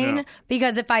something,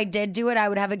 because if I did do it, I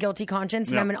would have a guilty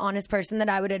conscience, and I'm an honest person that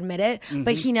I would admit it,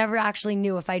 but he never actually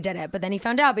knew if I did it. But then he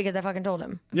found out because I fucking told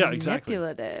him. Yeah, exactly.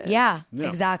 Manipulative. Yeah,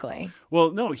 exactly.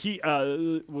 Well, no,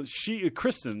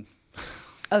 Kristen...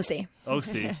 OC.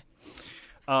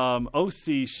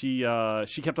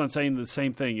 She kept on saying the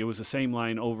same thing. It was the same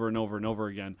line over and over and over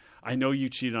again. I know you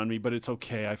cheated on me, but it's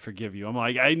okay. I forgive you. I'm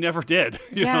like, I never did.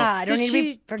 I don't need to be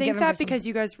think forgiven. that because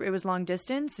you guys, it was long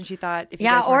distance, and she thought if you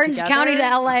guys were Orange together, County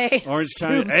to LA. Orange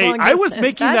County. Hey, I was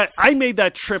making that. I made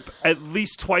that trip at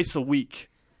least twice a week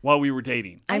while we were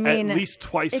dating. I mean, at least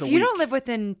twice a week. If you don't live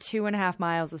within 2.5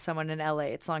 miles of someone in LA,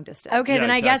 it's long distance. Okay, then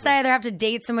I guess I either have to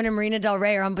date someone in Marina Del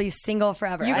Rey or I'll be single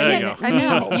forever. I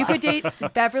know. You could date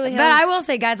Beverly Hills. But I will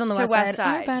say, guys on the West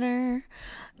Side are better.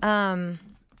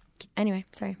 Anyway,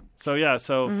 sorry. So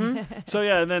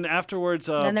and then afterwards,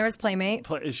 then there was Playmate.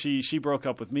 She broke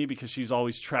up with me because she's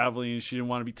always traveling and she didn't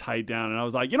want to be tied down. And I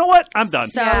was like, you know what? I'm done.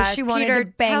 So she wanted Peter,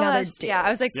 to bang other dudes. Yeah, I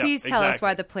was like, please tell us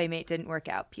why the Playmate didn't work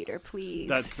out, Peter. Please.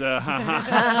 That's. So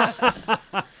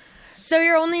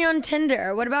you're only on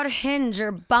Tinder. What about Hinge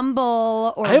or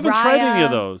Bumble or Raya? I haven't tried any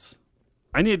of those.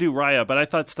 I need to do Raya, but I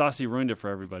thought Stassi ruined it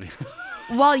for everybody.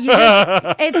 Well, you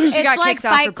just, it's got like kicked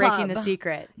off Fight for Club. breaking the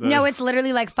secret. No, it's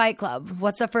literally like Fight Club.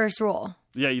 What's the first rule?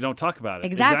 Yeah, you don't talk about it.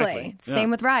 Exactly.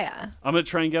 Same with Raya. I'm going to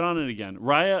try and get on it again.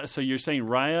 Raya, so you're saying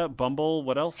Raya, Bumble,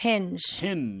 what else? Hinge.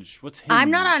 What's Hinge?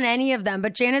 I'm not on any of them,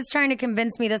 but Janet's trying to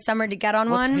convince me this summer to get on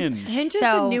What's one. Hinge is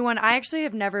the new one. I actually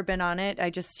have never been on it. I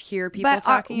just hear people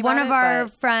talking about it. One of our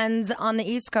friends on the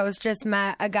East Coast just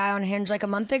met a guy on Hinge like a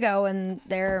month ago, and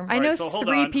they're... I know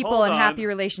 3 people in happy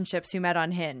relationships who met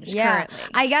on Hinge currently.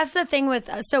 I guess the thing with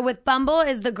Bumble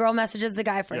is the girl messages the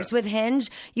guy first. Yes. With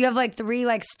Hinge, you have like 3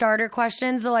 like starter questions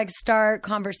to like start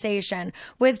conversation.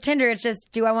 With Tinder, it's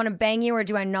just, do I want to bang you or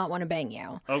do I not want to bang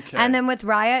you? Okay. And then with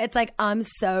Raya, it's like, I'm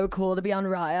so cool to be on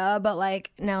Raya, but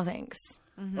like, no thanks.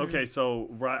 Mm-hmm. Okay, so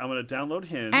I'm going to download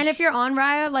Hinge. And if you're on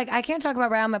Raya, like, I can't talk about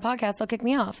Raya on my podcast. They'll kick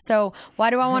me off. So why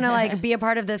do I want to like be a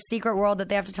part of this secret world that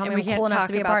they have to tell me I'm cool enough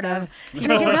to be a part of?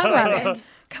 And I can't talk about it.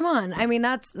 Come on. I mean,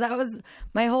 that was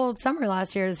my whole summer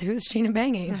last year is who's Sheena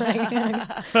banging?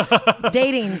 Like,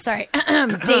 dating. Sorry.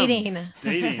 Dating.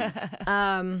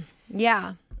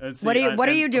 Yeah. See, what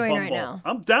are you doing right now?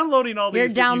 I'm downloading all these. You're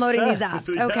downloading these apps.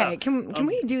 Yeah. Okay. Can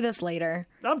we do this later?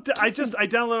 I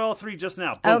downloaded all 3 just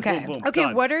now. Boom, okay. Boom, boom, okay.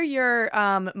 done. What are your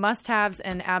must-haves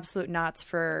and absolute nots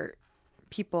for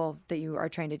people that you are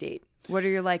trying to date? What are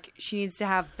your like? She needs to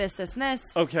have this, this, and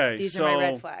this. Okay. These are my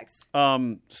red flags.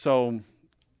 So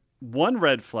one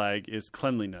red flag is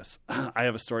cleanliness. I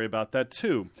have a story about that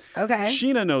too. Okay.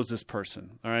 Sheena knows this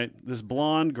person. All right. This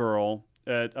blonde girl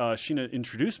that Sheena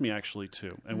introduced me actually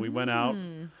to, and we went out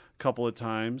a couple of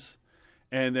times,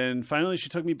 and then finally she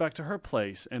took me back to her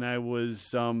place, and I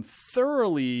was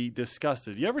thoroughly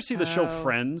disgusted. You ever see the show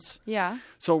Friends? Yeah.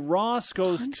 So Ross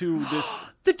goes to this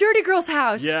the dirty girl's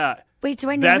house. Yeah. Wait, do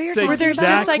I know who you're talking Where there's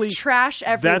about? just like trash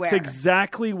everywhere. That's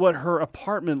exactly what her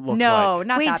apartment looked like. No,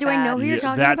 not Wait, that do bad. I know who you're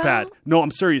talking that about? bad. No, I'm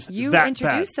serious. You that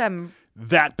introduced bad. them.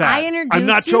 That bad. I introduced I'm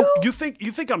not you? joking.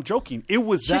 You think I'm joking? It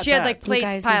was that She had bad. like plates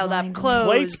guys, piled he's up, lying. clothes.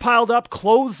 Plates piled up,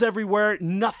 clothes everywhere,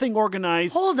 nothing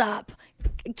organized. Hold up.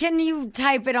 Can you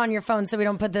type it on your phone so we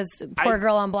don't put this poor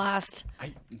girl on blast?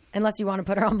 Unless you want to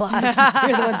put her on blast.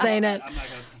 You're the one saying it. I'm not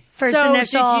gonna. First So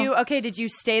initial. did you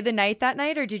stay the night that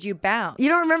night or did you bounce? You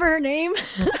don't remember her name?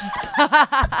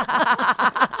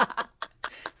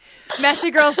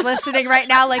 Messy girls listening right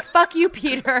now like, fuck you,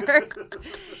 Peter.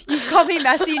 You called me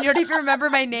messy and you don't even remember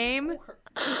my name?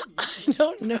 I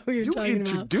don't know who you're You talking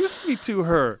introduced me to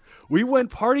her. We went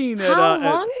partying at... How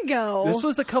long ago? This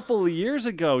was a couple of years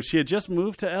ago. She had just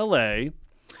moved to L.A.,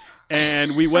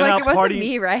 and we went Like, out it wasn't partying.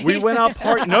 me, right? We went out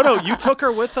partying. No, you took her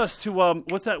with us to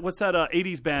what's that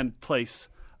 80s band place?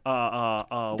 The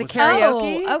what's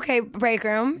karaoke? Oh, okay. Break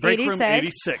room. Break 86. Room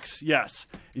 86. Yes,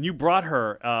 and you brought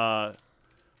her.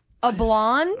 A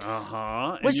blonde?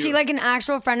 Uh-huh. Was she like an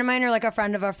actual friend of mine or like a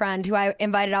friend of a friend who I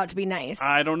invited out to be nice?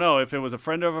 I don't know if it was a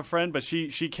friend of a friend, but she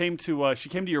came to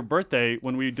your birthday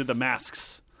when we did the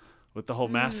masks with the whole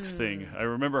masks thing. I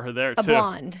remember her there too. A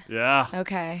blonde. Yeah.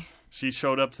 Okay. She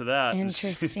showed up to that.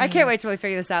 Interesting. I can't wait till we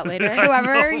figure this out later.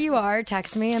 Whoever you are,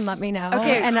 text me and let me know.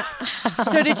 Okay. And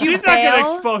So did you She's not going to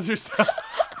bail? expose herself.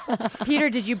 Peter,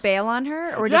 did you bail on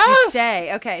her or did Yes! you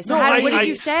stay? Okay, so what did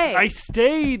you say? I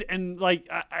stayed, and like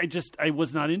I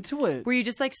was not into it. Were you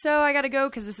just like, so I got to go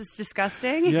because this is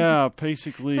disgusting? Yeah,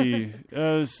 basically,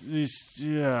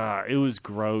 it was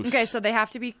gross. Okay, so they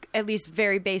have to be at least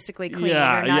very basically clean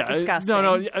Yeah, or not yeah. disgusting.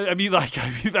 No. I mean,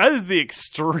 that is the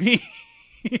extreme.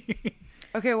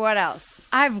 Okay, what else?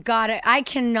 I've got it. I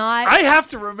cannot. I have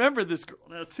to remember this girl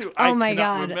now too. Oh my I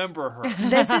cannot God. remember her.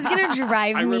 This is going to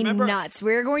drive I me remember- nuts.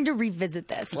 We're going to revisit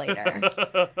this later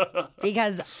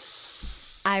because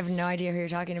I have no idea who you're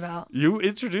talking about. You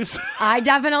introduced. I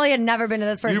definitely had never been to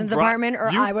this person's apartment or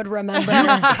I would remember.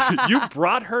 You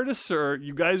brought her to SUR.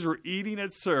 You guys were eating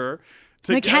at SUR.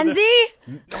 Mackenzie?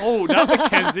 No, not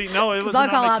Mackenzie. No, it was I'll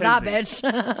not call out that Mackenzie.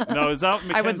 bitch. No, it was not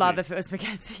Mackenzie. I would love if it was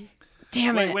Mackenzie.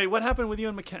 Damn it. Wait, what happened with you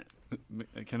and Mackenzie?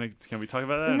 Can we talk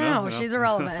about that? No, she's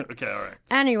irrelevant. Okay, all right.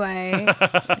 Anyway,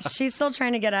 she's still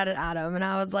trying to get at Adam, and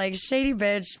I was like, shady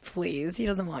bitch, please. He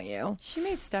doesn't want you. She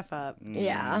made stuff up.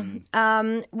 Yeah.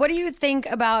 What do you think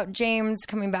about James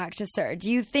coming back to SUR? Do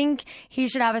you think he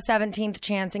should have a 17th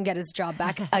chance and get his job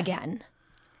back again?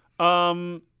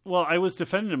 Well, I was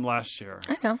defending him last year.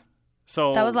 I know.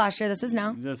 So That was last year. This is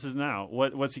now. This is now.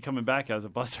 What's he coming back as, a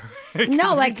busser?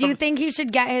 No, like, do you think he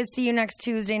should get his See You Next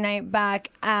Tuesday night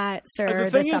back at SUR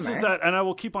The thing this is summer? that, and I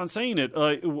will keep on saying it,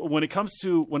 when it comes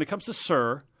to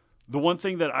SUR, the one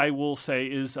thing that I will say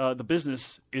is the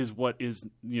business is what is,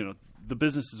 the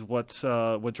business is what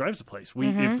drives the place. We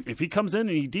if he comes in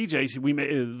and he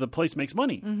DJs, the place makes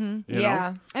money. You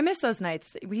know? I miss those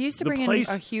nights. We used to bring in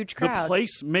a huge crowd. The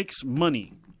place makes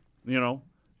money.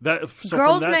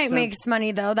 Girls' night makes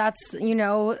money, though. That's,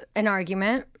 an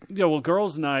argument. Yeah, well,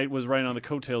 girls' night was right on the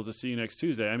coattails of See You Next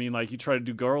Tuesday. I mean, like, you try to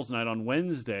do girls' night on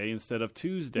Wednesday instead of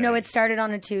Tuesday. No, it started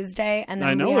on a Tuesday, and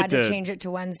then we had to change it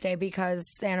to Wednesday because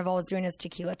Sandoval was doing his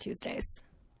Tequila Tuesdays.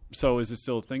 So is it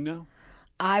still a thing now?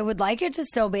 I would like it to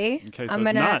still be. Okay, so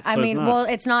it's not. Well,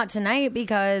 it's not tonight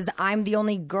because I'm the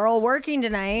only girl working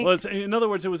tonight. Well, in other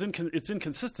words, it's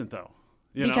inconsistent, though.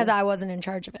 Because I wasn't in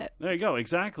charge of it. There you go.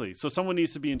 Exactly. So someone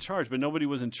needs to be in charge, but nobody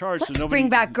was in charge. Let's bring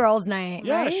back girls' night.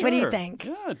 Yeah, right? sure. What do you think?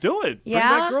 Yeah, do it. Yeah?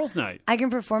 Bring back girls' night. I can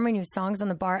perform my new songs on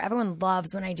the bar. Everyone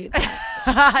loves when I do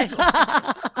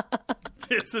that.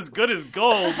 It's as good as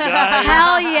gold, guys.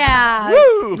 Hell yeah.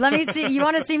 Woo! Let me see. You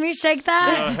want to see me shake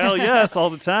that? Hell yes, all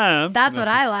the time. That's what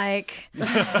I like.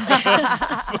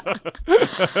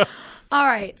 All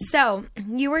right. So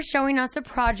you were showing us a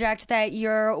project that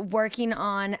you're working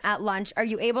on at lunch. Are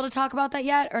you able to talk about that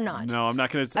yet or not? No, I'm not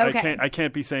going to. Okay. I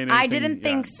can't be saying anything. I didn't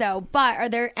think so. But are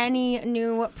there any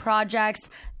new projects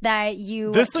that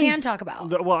you can talk about?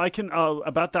 Well, I can.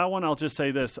 About that one, I'll just say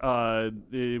this.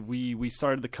 We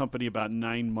started the company about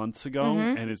 9 months ago,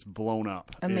 and it's blown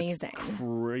up. Amazing. It's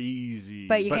crazy.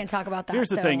 But you can't talk about that. Here's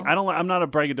the thing. I'm not a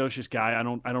braggadocious guy. I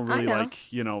don't really like,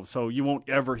 so you won't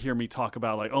ever hear me talk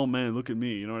about like, oh man, look at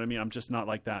me. You know what I mean? I'm just not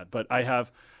like that. But I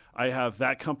have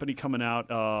that company coming out.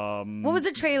 What was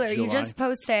the trailer July. you just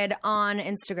posted on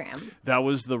Instagram? That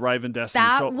was the Raven Destiny.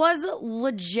 That was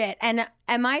legit. And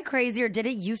am I crazy, or did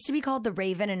it used to be called the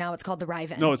Raven and now it's called the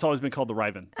Raven? No, it's always been called the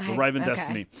Raven. The Raven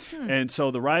Destiny. And so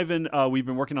the Raven, we've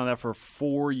been working on that for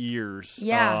 4 years.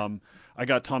 Yeah. I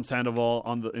got Tom Sandoval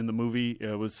in the movie.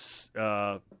 It was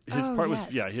his part was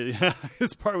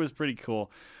his part was pretty cool.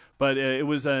 But it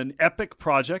was an epic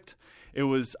project. It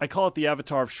was, I call it the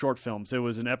Avatar of short films. It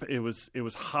was it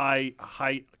was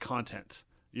high content.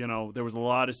 You know, there was a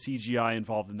lot of CGI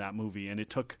involved in that movie, and it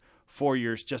took 4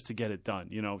 years just to get it done.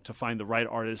 You know, to find the right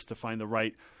artist, to find the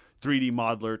right 3D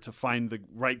modeler, to find the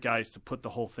right guys to put the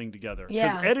whole thing together.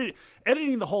 Yeah. Because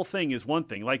editing the whole thing is one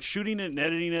thing. Like shooting it and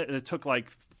editing it, it took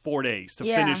like 4 days to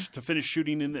finish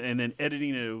shooting it, and then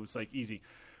editing it was like easy.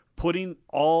 Putting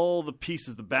all the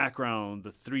pieces, the background,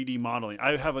 the 3D modeling.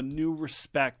 I have a new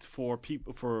respect for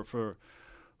people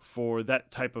for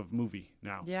that type of movie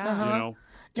now. Yeah. You know?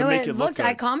 No, it looked.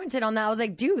 I commented on that. I was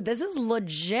like, "Dude, this is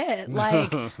legit."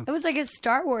 Like it was like a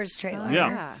Star Wars trailer.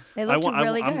 Yeah, it looked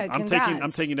really good.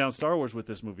 I'm taking down Star Wars with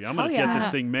this movie. I'm going to get this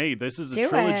thing made. This is a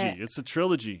trilogy. It's a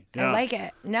trilogy. Yeah. I like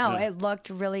it. No, it looked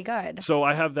really good. So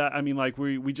I have that. I mean, like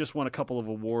we just won a couple of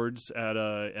awards at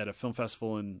a film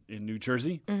festival in New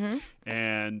Jersey,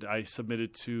 and I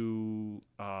submitted to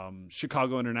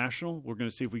Chicago International. We're going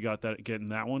to see if we get in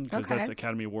that one because that's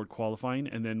Academy Award qualifying,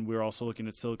 and then we're also looking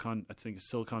at Silicon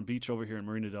Beach over here in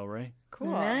Marina Del Rey.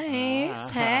 Cool.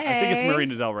 Nice. Hey. I think it's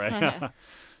Marina Del Rey.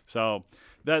 So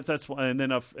that's and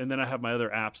then I have my other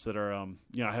apps that are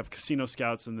I have Casino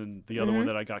Scouts, and then the other one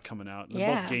that I got coming out.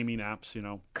 They're both gaming apps, you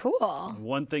know. Cool.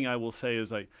 One thing I will say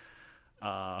is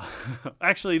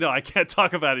actually no, I can't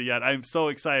talk about it yet. I'm so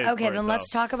excited. Okay, then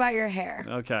let's talk about your hair.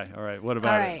 Okay, all right. What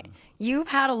about it? You've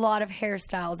had a lot of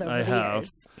hairstyles over the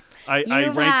years. I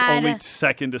rank only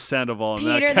second to Sandoval in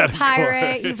that category. Peter the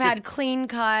Pirate. You've had clean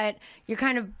cut. You're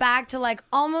kind of back to like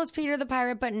almost Peter the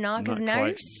Pirate, but not because now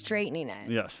you're straightening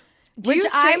it. Yes. Which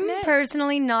I'm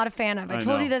personally not a fan of. I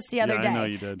told you this the other day. I know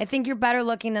you did. I think you're better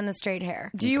looking than the straight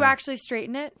hair. Do you actually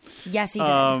straighten it? Yes, he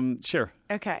did. Sure.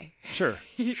 Okay. Sure.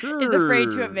 He's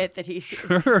afraid to admit that he's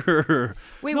sure.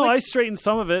 Wait, no, I straighten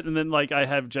some of it, and then like I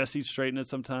have Jesse straighten it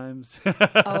sometimes.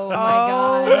 Oh my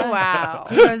god! Wow.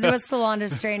 He goes to a salon to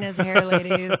straighten his hair,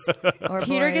 ladies. Or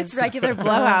Peter boys. gets regular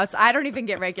blowouts. I don't even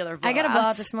get regular blowouts. I got a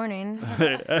blowout this morning.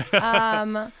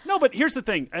 No, but here's the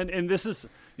thing, and this is,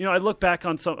 you know, I look back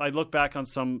on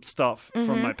some stuff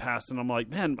from my past, and I'm like,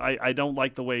 man, I don't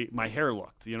like the way my hair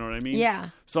looked. You know what I mean? Yeah.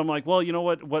 So I'm like, well, you know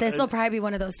what? This will probably be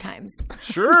one of those times.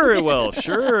 Sure, it will.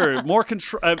 Sure, more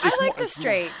control. I like the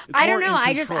straight. I don't know.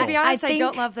 To be honest, I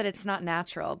don't love that it's not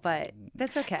natural, but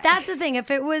that's okay. That's the thing. If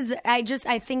it was,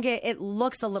 I think it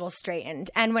looks a little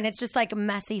straightened, and when it's just like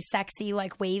messy, sexy,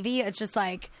 like wavy, it's just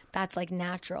like that's like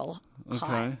natural. Okay.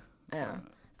 Hot. Yeah.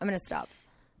 I'm gonna stop.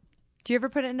 Do you ever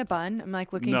put it in a bun? I'm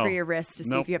like looking for your wrist to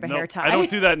see if you have a hair tie. I don't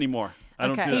do that anymore. I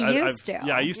don't do that. You used to.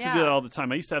 Yeah, I used to do that all the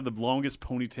time. I used to have the longest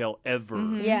ponytail ever.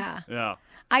 Yeah. Yeah.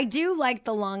 I do like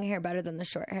the long hair better than the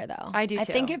short hair, though. I do, too. I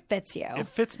think it fits you. It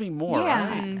fits me more.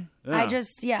 Yeah.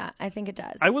 Right? I think it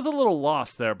does. I was a little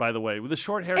lost there, by the way. With the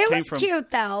short hair, it was cute,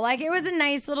 though. Like, it was a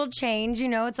nice little change, you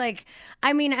know? It's like,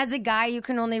 I mean, as a guy, you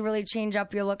can only really change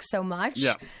up your look so much.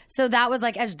 Yeah. So that was,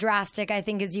 like, as drastic, I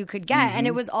think, as you could get. And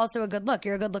it was also a good look.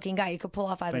 You're a good-looking guy. You could pull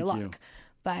off either look.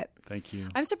 But thank you.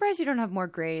 I'm surprised you don't have more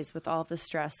grays with all the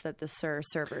stress that the SUR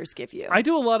servers give you. I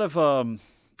do a lot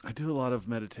of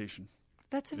meditation.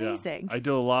 That's amazing. Yeah, I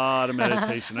do a lot of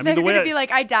meditation. I mean, They're the way going to be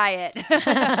like, I diet.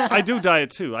 I do diet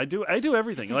too. I do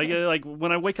everything. Like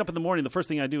when I wake up in the morning, the first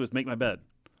thing I do is make my bed.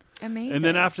 Amazing. And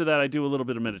then after that, I do a little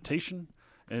bit of meditation,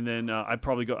 and then I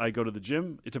go to the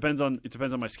gym. It depends on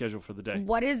my schedule for the day.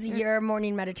 What is your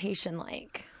morning meditation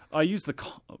like? I use the.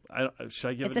 Should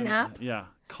I give it? It's an app. Yeah,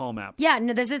 Calm app. Yeah,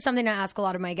 no, this is something I ask a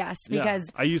lot of my guests because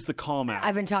I use the Calm app.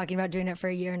 I've been talking about doing it for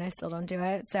a year and I still don't do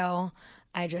it. So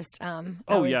I just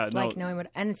knowing what,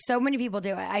 and so many people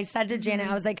do it. I said to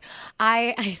Janet, I was like,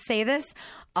 I say this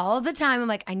all the time. I'm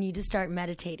like, I need to start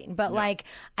meditating, but like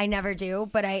I never do.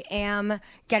 But I am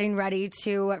getting ready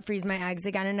to freeze my eggs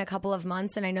again in a couple of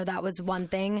months, and I know that was one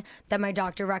thing that my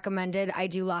doctor recommended I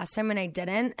do last time, and I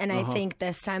didn't. And I think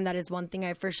this time that is one thing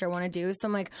I for sure want to do. So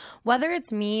I'm like, whether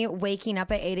it's me waking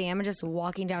up at 8 a.m. and just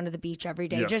walking down to the beach every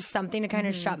day, just something to kind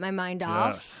of shut my mind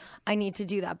off. I need to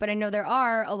do that. But I know there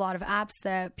are a lot of apps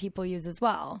that people use as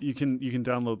well. You can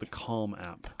download the Calm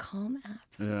app. The Calm app.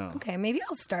 Yeah. Okay, maybe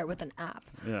I'll start with an app.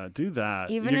 Yeah, do that.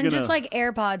 Even in just like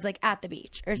AirPods, like at the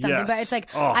beach or something. Yes. But it's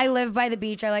like I live by the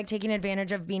beach. I like taking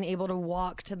advantage of being able to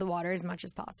walk to the water as much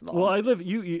as possible. Well, I live.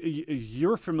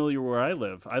 You're familiar where I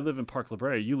live. I live in Park La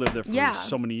Brea. You lived there for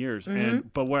so many years.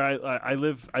 But where I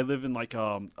live in like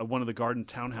one of the garden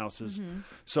townhouses.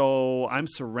 So I'm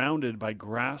surrounded by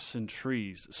grass and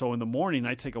trees. So in the morning,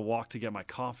 I take a walk to get my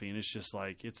coffee, and it's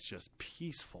just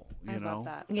peaceful. You know? Love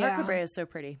that. Park La Brea is so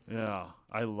pretty. Yeah.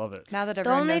 I love it. Now that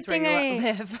everyone knows where you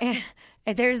live.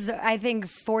 There's, I think,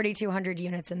 4,200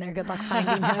 units in there. Good luck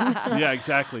finding him. Yeah,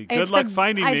 exactly. Good luck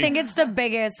finding me. I think it's the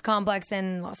biggest complex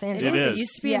in Los Angeles. It is. It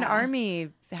used to be an army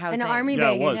housing. An army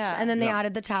base. Yeah. And then they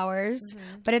added the towers.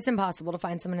 But it's impossible to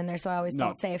find someone in there, so I always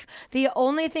felt safe. The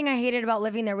only thing I hated about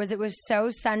living there was it was so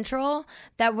central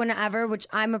that whenever, which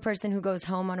I'm a person who goes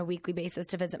home on a weekly basis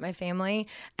to visit my family,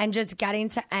 and just getting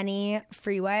to any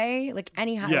freeway, like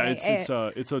any highway. Yeah,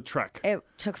 it's a trek. It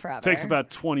took forever. It takes about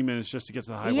 20 minutes just to get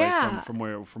to the highway from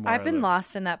where I've been I live.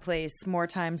 lost in that place more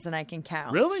times than I can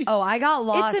count. Really? Oh, I got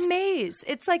lost. It's a maze.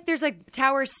 It's like there's like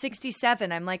Tower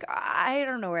 67. I'm like, I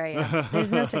don't know where I am.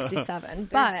 There's no 67, There's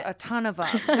but a ton of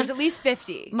them. There's at least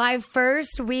 50. My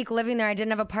first week living there, I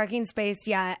didn't have a parking space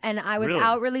yet, and I was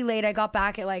out really late. I got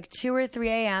back at like 2 or 3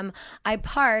 a.m. I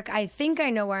park. I think I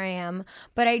know where I am,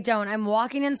 but I don't. I'm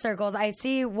walking in circles. I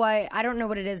see I don't know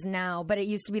what it is now, but it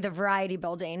used to be the Variety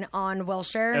Building on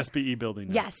Wilshire. SBE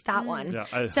building. Yes, that one.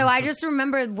 Yeah, so I just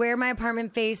remembered where my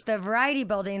apartment faced the Variety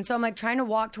Building. So I'm like trying to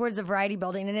walk towards the Variety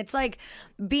Building, and it's like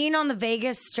being on the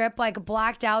Vegas Strip, like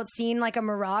blacked out, seeing like a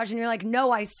mirage, and you're like,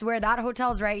 no, I swear that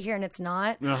hotel's right here, and it's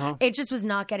not. It just was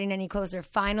not getting any closer.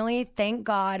 Finally, thank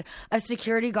God, a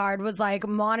security guard was like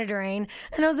monitoring,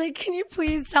 and I was like, can you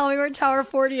please tell me where Tower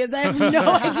 40 is? I have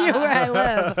no idea where I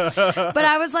live. But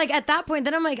I was like, at that point,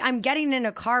 then I'm like, I'm getting in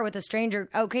a car with a stranger.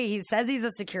 Okay, he says he's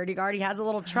a security guard. He has a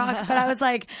little truck. But I was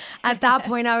like, at that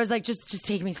point, I was like, just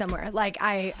take me somewhere. Like,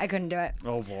 I couldn't do it.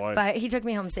 Oh, boy. But he took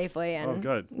me home safely. And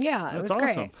good. Yeah, it was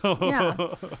awesome. great.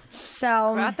 Yeah.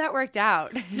 So Glad that worked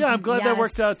out. Yeah, I'm glad that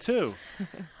worked out, too.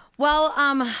 Well,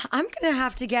 I'm going to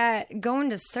have to get going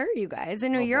to SUR, you guys. I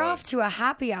know you're off to a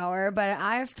happy hour, but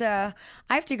I have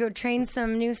to go train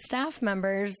some new staff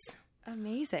members.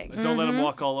 Amazing. Don't let him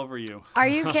walk all over you. Are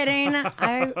you kidding?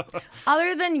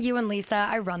 Other than you and Lisa,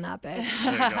 I run that bitch.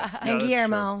 There you go. And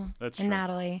Guillermo and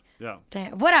Natalie. Yeah.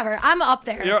 Damn. Whatever. I'm up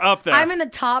there. You're up there. I'm in the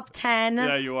top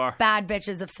 10 you are. bad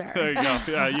bitches of SUR. There you go.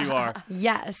 Yeah, you are.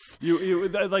 Yes. You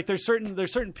like there's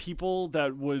certain people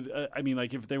that would I mean,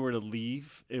 like if they were to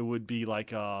leave, it would be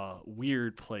like a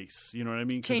weird place. You know what I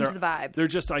mean? Change the vibe. They're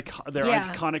just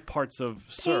iconic parts of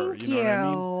SUR. Thank you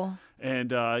know what I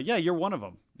mean? And you're one of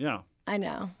them. Yeah. I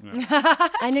know. Yeah.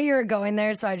 I knew you were going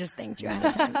there, so I just thanked you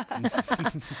ahead of time.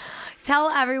 Tell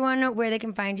everyone where they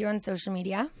can find you on social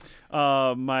media.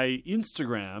 My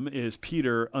Instagram is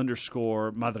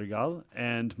Peter_Madrigal,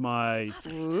 and my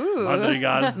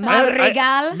Madrigal.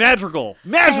 Madrigal.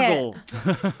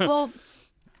 Well,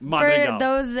 Madrigal. for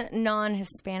those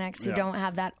non-Hispanics who don't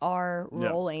have that R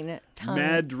rolling tongue.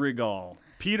 Madrigal.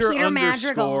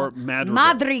 Peter_Madrigal.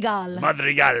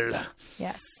 Madrigal.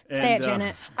 Yes. Say it,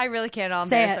 Janet. I really can't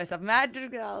embarrass myself.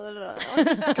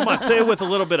 Come on, say it with a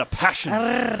little bit of passion.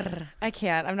 I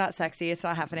can't. I'm not sexy. It's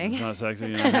not happening. It's not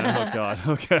sexy. Oh, God.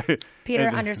 Okay.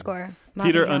 Peter_Madrigal.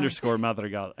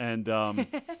 Peter_Madrigal.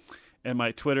 And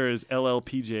my Twitter is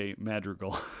LLPJ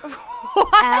Madrigal.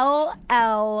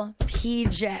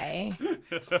 LLPJ.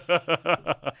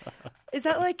 Is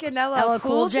that like an LL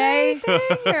Cool J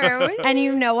thing? And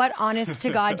you know what? Honest to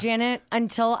God, Janet,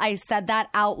 until I said that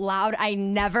out loud, I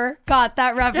never got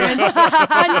that reference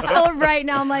until right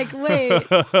now. I'm like, wait.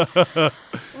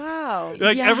 Wow.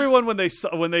 Like everyone when they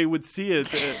would see it,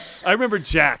 I remember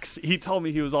Jax. He told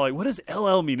me, he was all like, "What does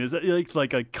LL mean? Is that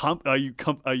like a are you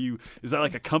is that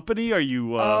like a company? Are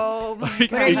you oh my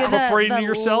God. Are you incorporating the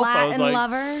yourself?" Latin I was like,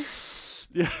 lover?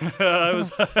 Yeah, I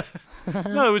was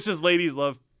no, it was just ladies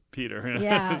love Peter.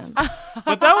 Yeah.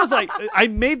 But that was like, I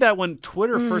made that when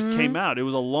Twitter first came out. It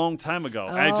was a long time ago.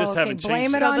 I just haven't changed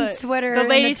Blame it on Twitter. The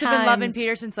ladies have been loving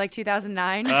Peter since like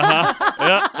 2009. Yep.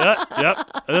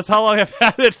 That's how long I've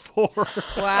had it for.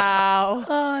 Wow.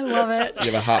 Oh, I love it.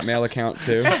 You have a Hotmail account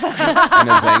too? And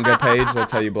a Zanga page?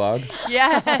 That's how you blog?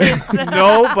 Yes.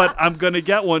 No, but I'm going to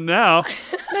get one now.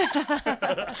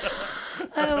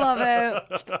 I love it.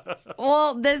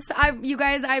 Well, you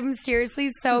guys, I'm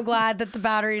seriously so glad that the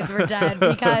batteries were dead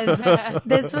because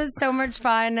this was so much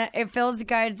fun. It feels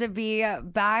good to be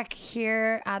back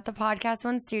here at the Podcast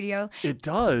One studio. It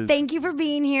does. Thank you for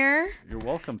being here. You're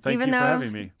welcome. Thank you for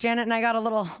having me. Janet and I got a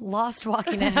little lost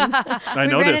walking in. I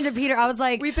noticed. ran into Peter. I was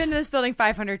like, we've been to this building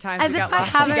 500 times. As we if got I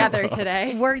lost haven't together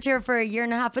today. Worked here for a year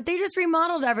and a half, but they just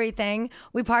remodeled everything.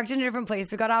 We parked in a different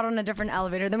place. We got out on a different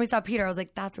elevator. Then we saw Peter. I was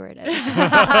like, that's where it is.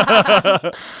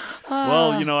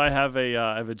 Well, I have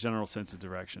a general sense of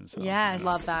direction. So yes,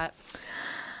 love that.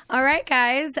 All right,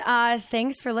 guys.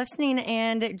 Thanks for listening.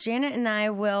 And Janet and I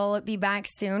will be back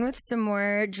soon with some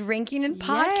more drinking and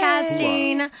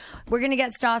podcasting. Wow. We're going to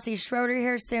get Stassi Schroeder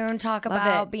here soon, talk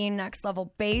about being next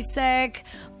level basic.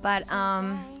 But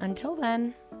until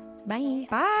then, bye.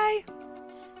 Bye.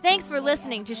 Thanks for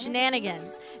listening to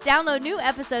Shenanigans. Download new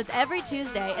episodes every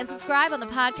Tuesday and subscribe on the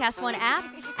Podcast One app,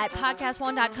 at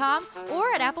podcastone.com,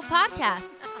 or at Apple Podcasts.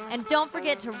 And don't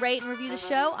forget to rate and review the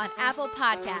show on Apple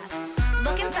Podcasts.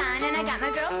 Looking fine and I got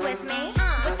my girls with me.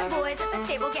 With the boys at the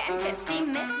table getting tipsy.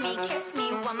 Miss me, kiss me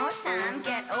one more time.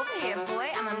 Get over here, boy,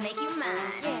 I'ma make you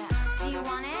mine. Yeah. Do you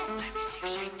want it? Let me see you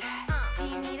shake that. Do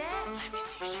you need it? Let me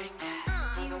see you shake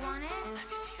that. Do you want it? Let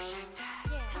me see you shake that.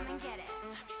 Yeah. Come and get it.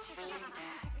 Let me see you shake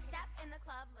that. Step in the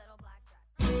club, little black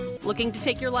dress. Looking to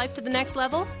take your life to the next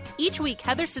level? Each week,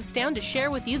 Heather sits down to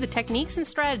share with you the techniques and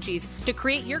strategies to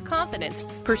create your confidence,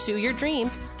 pursue your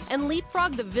dreams, and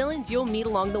leapfrog the villains you'll meet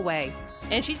along the way.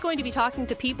 And she's going to be talking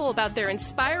to people about their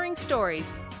inspiring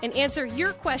stories and answer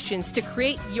your questions to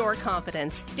create your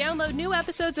confidence. Download new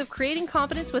episodes of Creating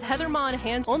Confidence with Heather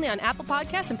Monahan only on Apple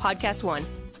Podcasts and Podcast One.